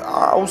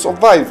 I'll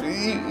survive.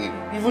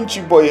 Even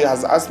Chiboy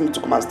has asked me to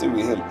come and stay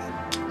with him.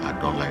 I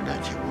don't like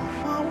that,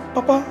 Chiboy.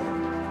 Papa,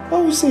 why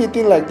would you say a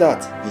thing like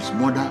that? His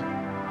mother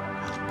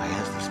has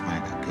biased his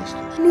mind against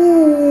us.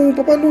 No,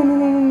 Papa,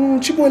 no.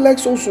 Chiboy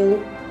likes also.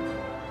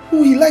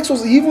 No, he likes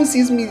us. He even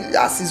sees me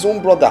as his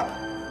own brother.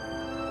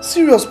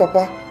 Serious,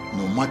 Papa.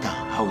 No matter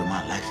how a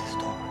man likes his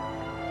dog,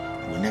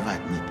 he will never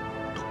admit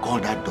to call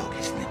that dog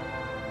his name.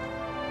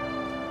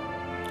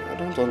 I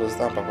don't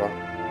understand, Papa.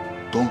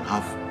 Don't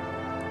have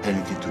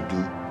anything to do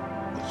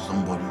with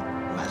somebody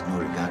who has no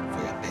regard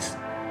for your person.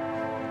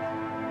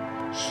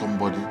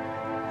 Somebody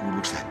who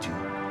looks at you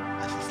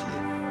as a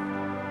slave.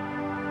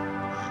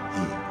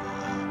 He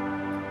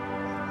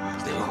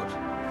is the Lord.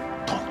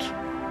 Don't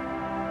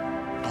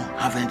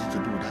have anything to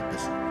do with that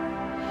person.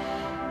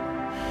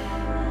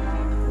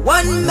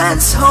 One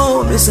man's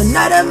home is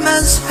another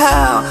man's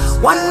house.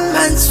 One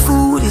man's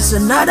food is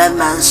another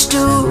man's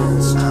stew.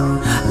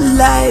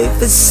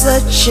 Life is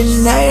such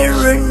an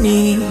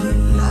irony.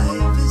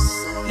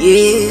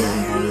 Yeah,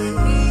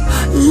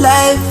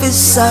 life is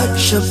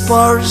such a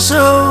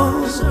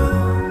puzzle.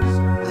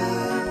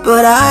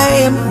 But I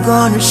am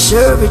gonna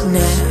serve it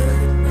now.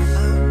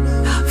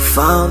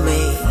 For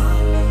me,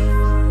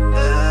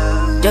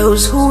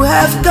 those who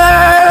have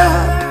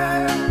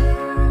God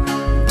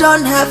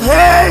don't have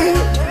hate.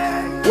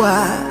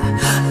 Why?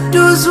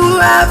 Those who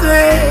have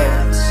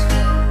hate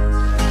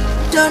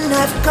don't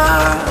have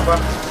God.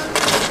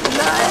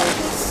 Life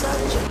is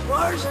such a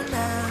puzzle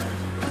now.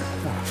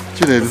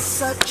 Chinedu,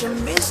 Such a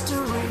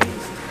mystery,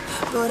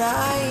 but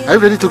I are you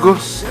ready to go?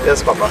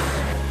 Yes, Papa.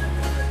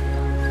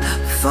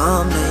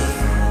 For me,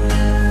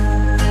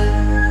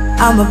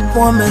 I'm a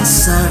poor man's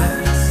son.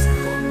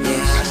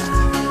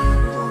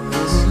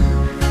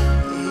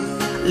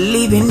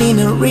 Living in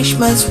a rich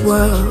man's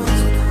world.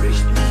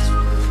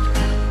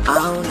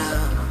 Oh no.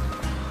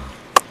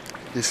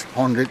 It's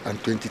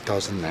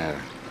 120,000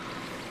 naira.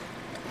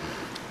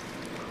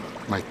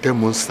 My 10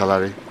 months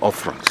salary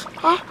upfront.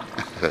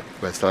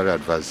 My salary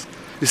advance.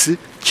 You see,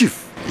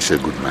 Chief is a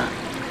good man.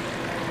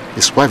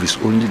 His wife is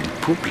only the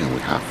problem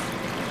we have.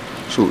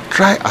 So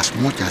try as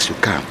much as you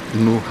can.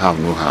 Know how,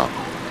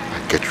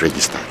 and get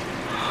registered.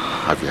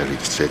 Have your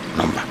registered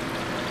number.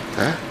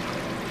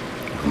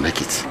 We'll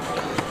make it.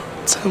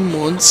 10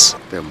 months?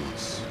 10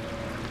 months.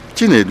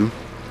 Chinedu,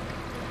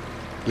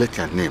 let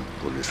your name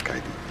always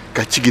guide you.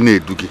 Kachigine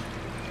Edugi.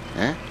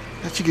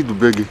 Kachigi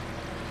Dubegi.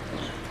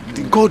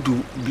 The God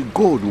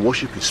who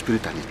worship in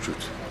spirit and in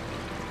truth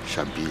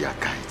shall be your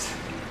guide.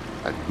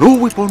 And no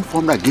weapon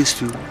formed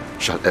against you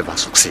shall ever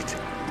succeed.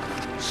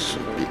 So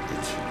be it.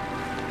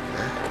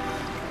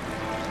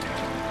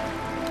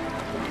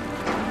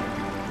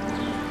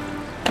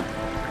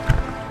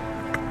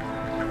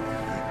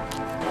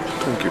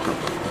 Thank you,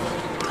 Papa.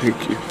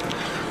 Thank you.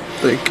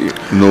 Thank you.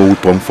 No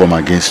weapon formed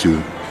against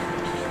you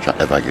shall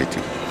ever get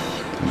you.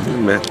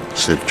 Amen.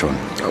 Safe journey.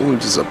 I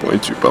won't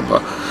disappoint you,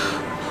 Papa.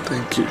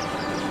 Thank you.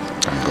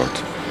 Thank God.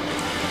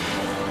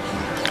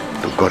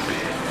 To God be.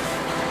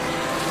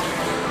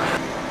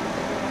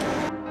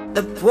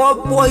 The poor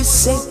boy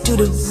said to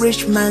the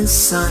rich man's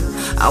son,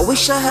 I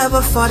wish I have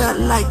a father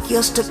like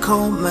yours to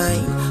call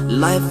mine.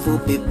 Life will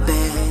be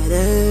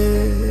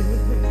better.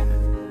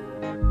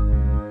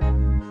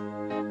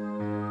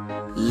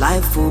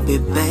 Life will be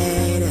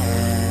better.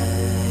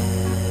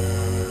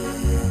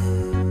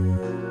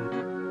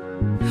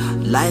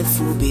 Life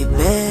will be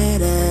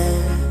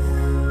better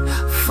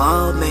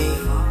for me.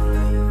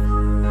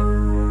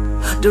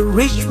 The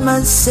rich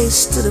man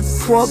says to the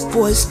poor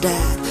boy's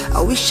dad,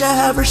 I wish I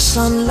have a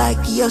son like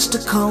yours to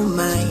call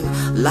mine.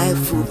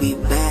 Life will be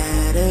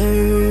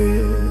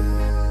better.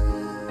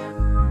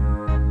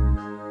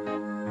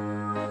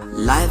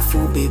 Life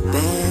will be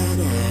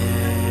better.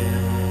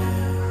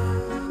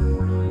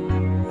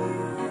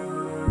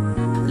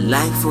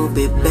 Life will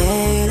be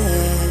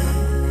better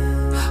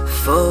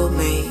for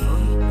me.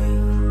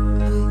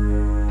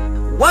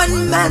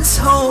 One man's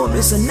home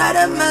is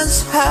another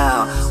man's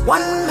house.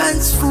 One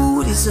man's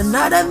food is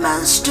another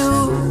man's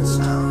stew.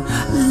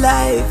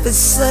 Life is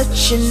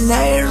such an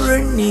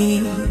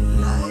irony.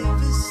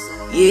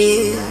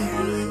 Yeah.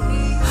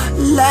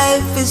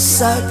 Life is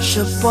such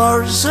a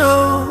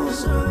puzzle.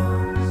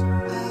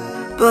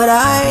 But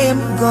I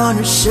am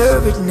gonna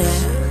serve it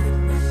now.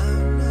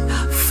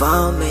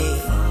 For me.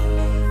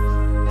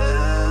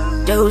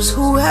 Those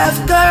who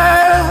have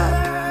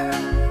God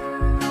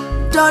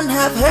don't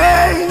have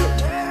hate.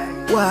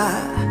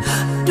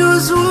 Why?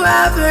 Those who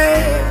have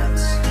hate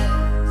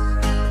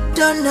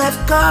don't have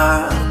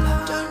God.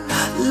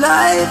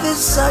 Life is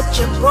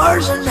such a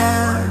burden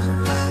now.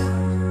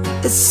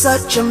 It's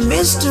such a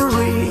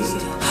mystery.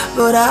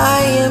 But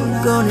I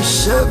am gonna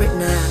serve it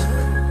now.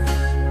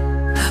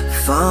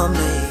 For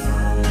me,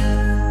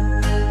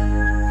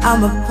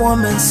 I'm a poor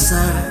man's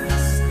son.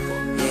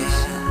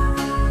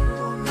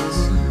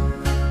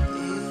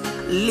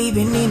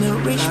 Living in a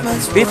rich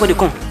man's world. Pay for the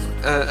con.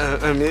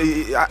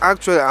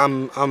 Actually,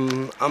 I'm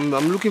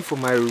looking for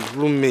my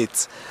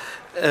roommate.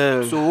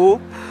 You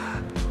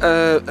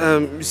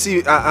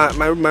see,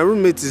 my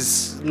roommate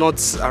is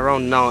not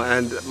around now,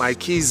 and my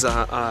keys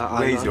are.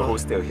 Where is your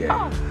hostel here?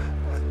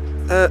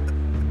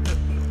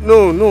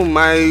 No,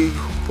 my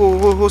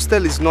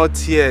hostel is not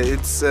here.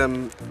 It's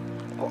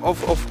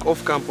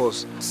off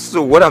campus.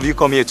 So what have you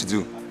come here to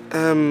do?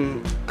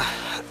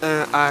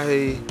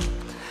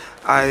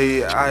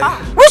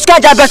 Which guy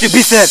just bet you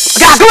be said?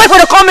 Yeah, go wait for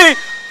the coming.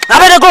 I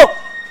better go.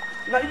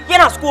 You're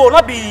not school,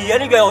 not be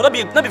anywhere, not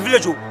be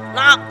village.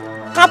 Nah,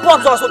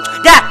 campus also.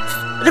 Yeah,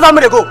 leave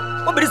me to go.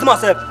 What be this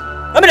myself?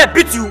 I'm gonna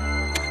beat you.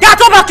 Yeah,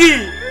 come back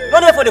here.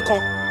 Not there for the con.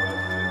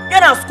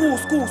 You're not school.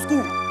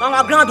 I'm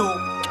a grand.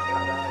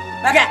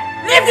 Okay,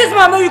 leave this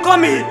man when you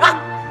come here. Ah,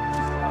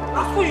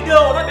 school you do,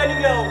 not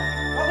anywhere.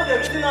 I'm gonna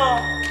reach now.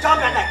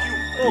 Champion like you.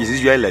 He's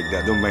usually like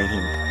that. Don't mind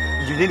him.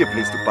 You need a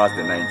place to pass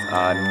the night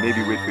and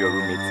maybe wait for your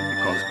roommate till he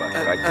comes back,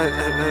 right?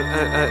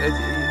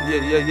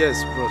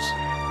 Yes, bros.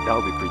 That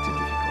will be pretty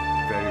difficult.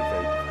 Very,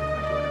 very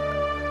difficult.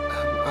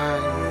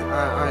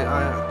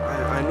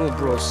 I know,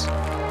 bros.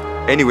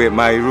 Anyway,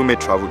 my roommate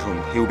traveled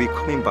home. He'll be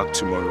coming back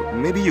tomorrow.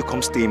 Maybe you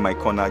come stay in my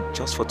corner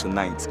just for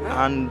tonight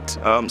and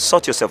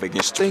sort yourself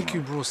against tomorrow. Thank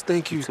you, bros.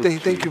 Thank you.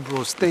 Thank you,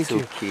 bros. Thank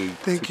you. Okay.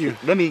 Thank you.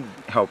 Let me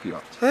help you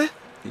out. Eh?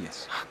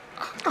 Yes.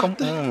 Come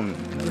on.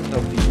 Let me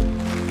help you.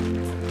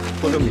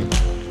 Follow me.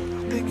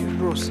 Thank you,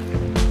 bros.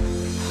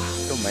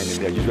 Don't mind them,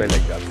 they're usually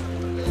like that.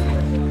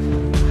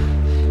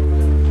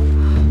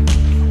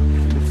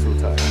 I'm so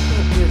tired.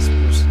 Yes,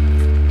 bros.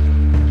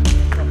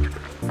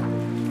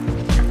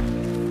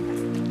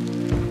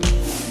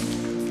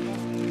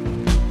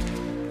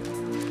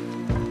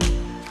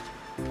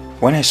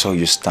 When I saw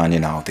you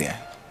standing out there,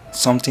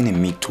 something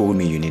in me told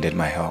me you needed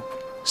my help.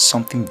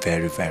 Something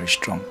very, very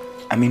strong.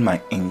 I mean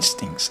my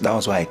instincts. That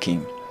was why I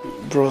came.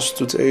 Bros,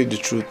 to tell you the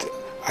truth,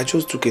 I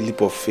just took a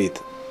leap of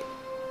faith.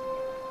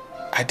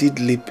 I did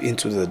leap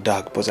into the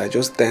dark, but I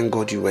just thank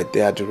God you were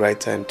there at the right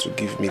time to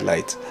give me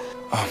light.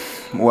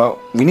 Well,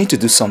 we need to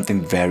do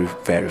something very,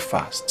 very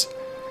fast.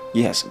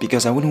 Yes,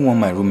 because I wouldn't want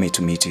my roommate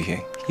to meet you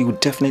here. He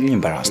would definitely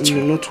embarrass you.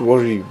 No, not to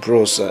worry,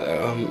 bros.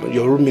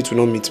 Your roommate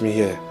will not meet me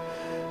here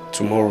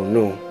tomorrow,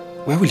 no.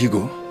 Where will you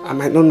go? I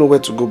might not know where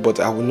to go, but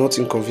I will not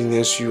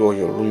inconvenience you or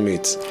your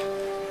roommate.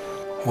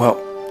 Well,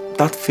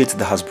 that fate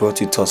that has brought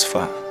you thus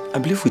far, I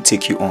believe will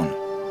take you on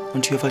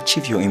until you have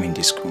achieved your aim in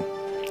this school.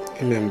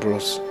 Amen,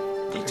 bros.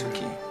 It's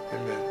okay.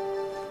 Amen.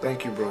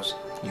 Thank you, bros.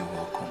 You're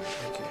welcome.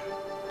 Thank you.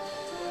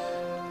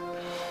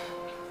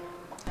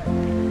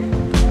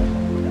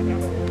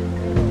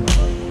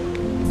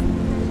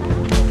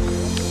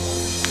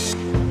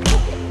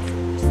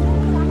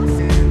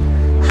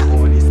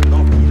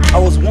 I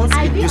was once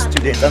a new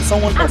student and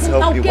someone else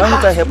helped me. Why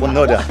don't I help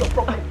another?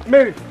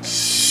 Mary.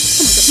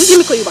 Let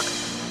me call you back.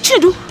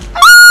 Chidu. Oh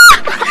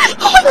my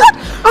God!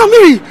 Oh,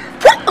 Mary!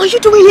 What are you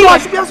doing here? No, I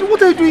should be asking,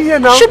 what are you doing here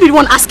now? I should be the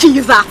one asking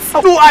you that.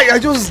 No, I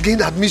just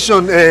gained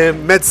admission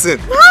medicine.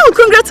 Wow,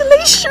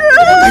 congratulations!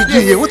 What are you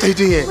doing here? What are you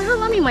doing here?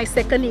 Well, I'm in my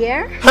second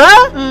year.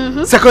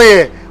 Huh? Second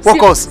year? What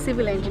course?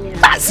 Civil engineering.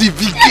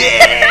 Civil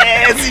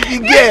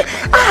gear!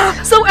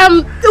 So,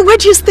 where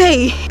do you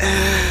stay?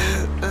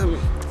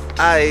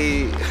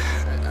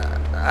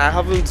 I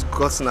haven't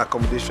gotten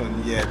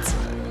accommodation yet.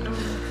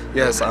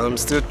 Yes, I'm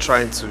still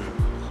trying to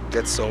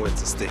get somewhere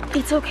to stay.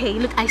 It's okay.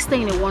 Look, I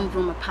stay in a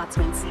one-room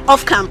apartment.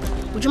 Off camp.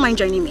 Would you mind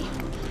joining me?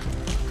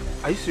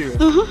 Are you serious?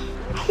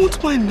 I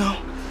won't mind now.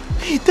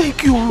 Hey,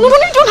 thank you. No,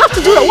 you don't have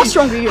to do that. What's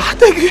wrong with you?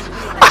 Thank you.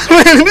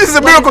 This is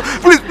a miracle.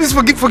 Please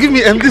forgive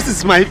me. This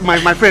is my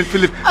friend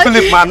Philip.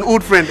 Philip, my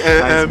old friend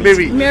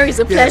Mary. Mary's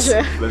a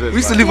pleasure. Yes. We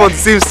used to live on the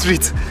same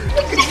street.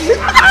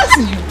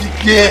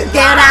 Get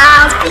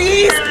out,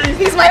 please.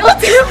 He's my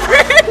ultimate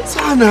friend.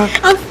 Sana.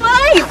 I'm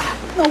fine.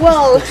 Oh,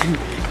 well.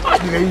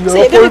 So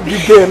you're going to be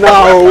there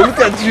now. Look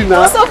at you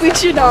now. What's up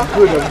with you now?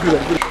 I'm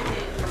good.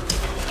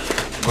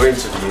 Going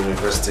to the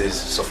university is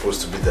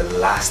supposed to be the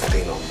last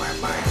thing on my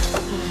mind,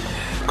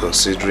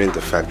 considering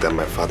the fact that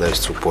my father is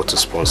too poor to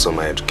sponsor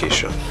my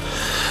education.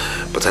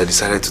 But I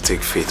decided to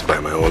take fate by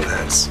my own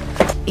hands.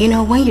 You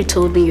know, when you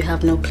told me you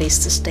have no place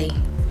to stay,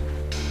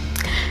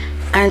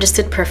 I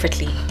understood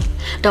perfectly.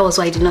 That was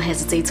why I did not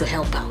hesitate to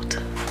help out.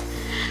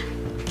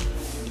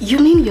 You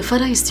mean your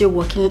father is still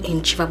working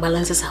in Chief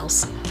Agbalanze's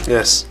house?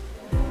 Yes.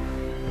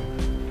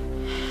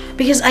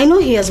 Because I know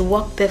he has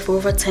worked there for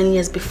over 10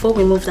 years before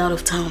we moved out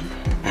of town.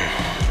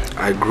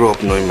 I grew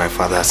up knowing my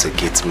father as a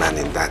gate man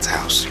in that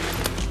house.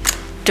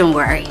 Don't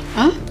worry.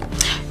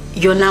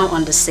 You're now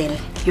on the scene.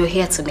 You're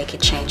here to make a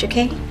change,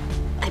 okay?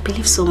 I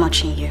believe so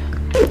much in you.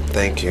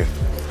 Thank you.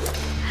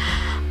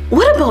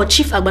 What about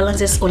Chief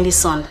Agbalanze's only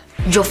son,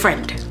 your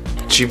friend?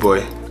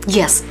 Chiboy?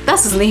 Yes,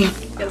 that's his name.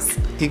 Yes.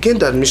 He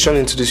gained admission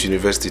into this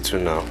university too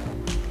now.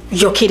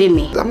 You're kidding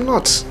me? I'm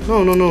not.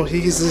 No.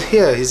 He's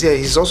here.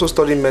 He's also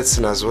studying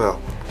medicine as well.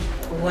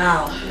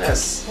 Wow.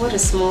 Yes. What a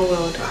small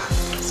world.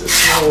 It's a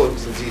small world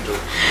indeed.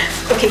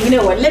 Okay, you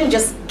know what? Let me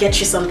just get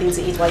you something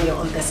to eat while you're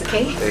on this,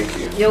 okay? Thank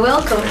you. You're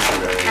welcome. Thank you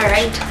very much. All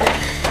right.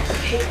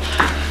 Okay.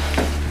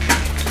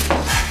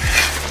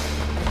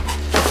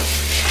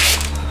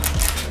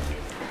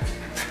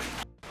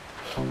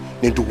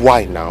 Nedu,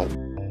 why now?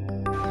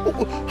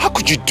 How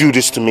could you do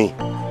this to me?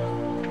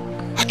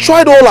 I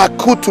tried all I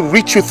could to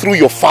reach you through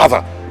your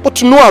father, but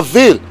to no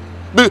avail.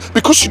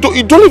 Because you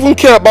don't even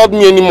care about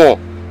me anymore.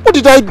 What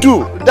did I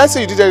do? Did I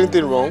say you did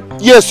anything wrong?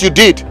 Yes, you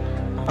did.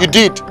 You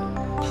did.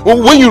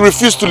 When you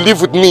refused to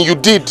live with me, you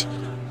did.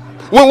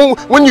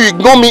 When you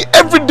ignore me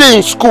every day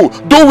in school,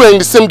 though we're in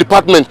the same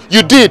department,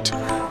 you did.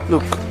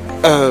 Look,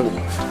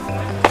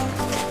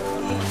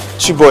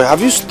 Chiboy,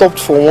 have you stopped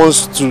for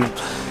once to,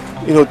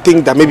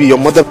 think that maybe your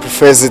mother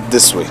prefers it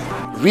this way?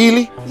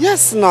 Really?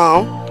 Yes,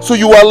 now. So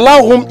you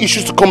allow home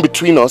issues to come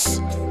between us?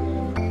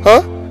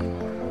 Huh?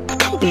 I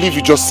can't believe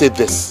you just said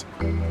this.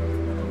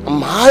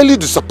 I'm highly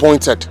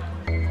disappointed.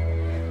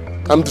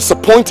 I'm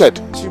disappointed.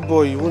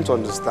 Chiboy, you won't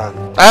understand.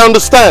 I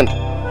understand.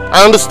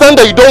 I understand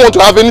that you don't want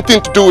to have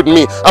anything to do with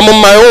me. I'm on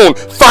my own.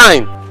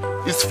 Fine.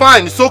 It's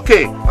fine. It's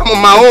okay. I'm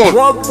on my own.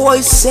 What boy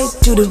said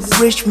to the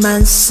rich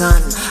man's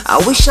son, I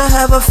wish I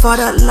have a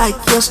father like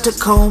yours to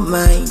call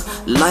mine.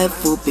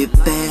 Life will be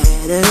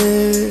better.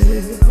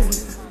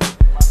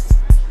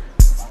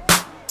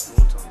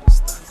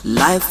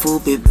 Life will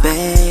be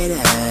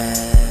better.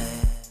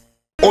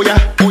 Oh yeah,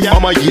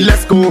 I'm a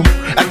let's go.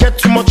 I get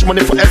too much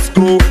money for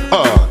escrow.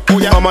 Oh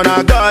yeah, I'm an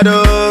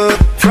agado.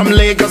 From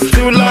Lagos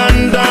to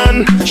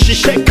London, she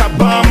shake a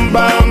bam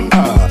bam.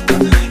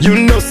 You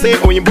know say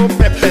Oyinbo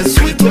pepper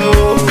sweet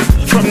oh.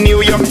 From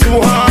New York to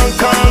Hong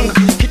Kong.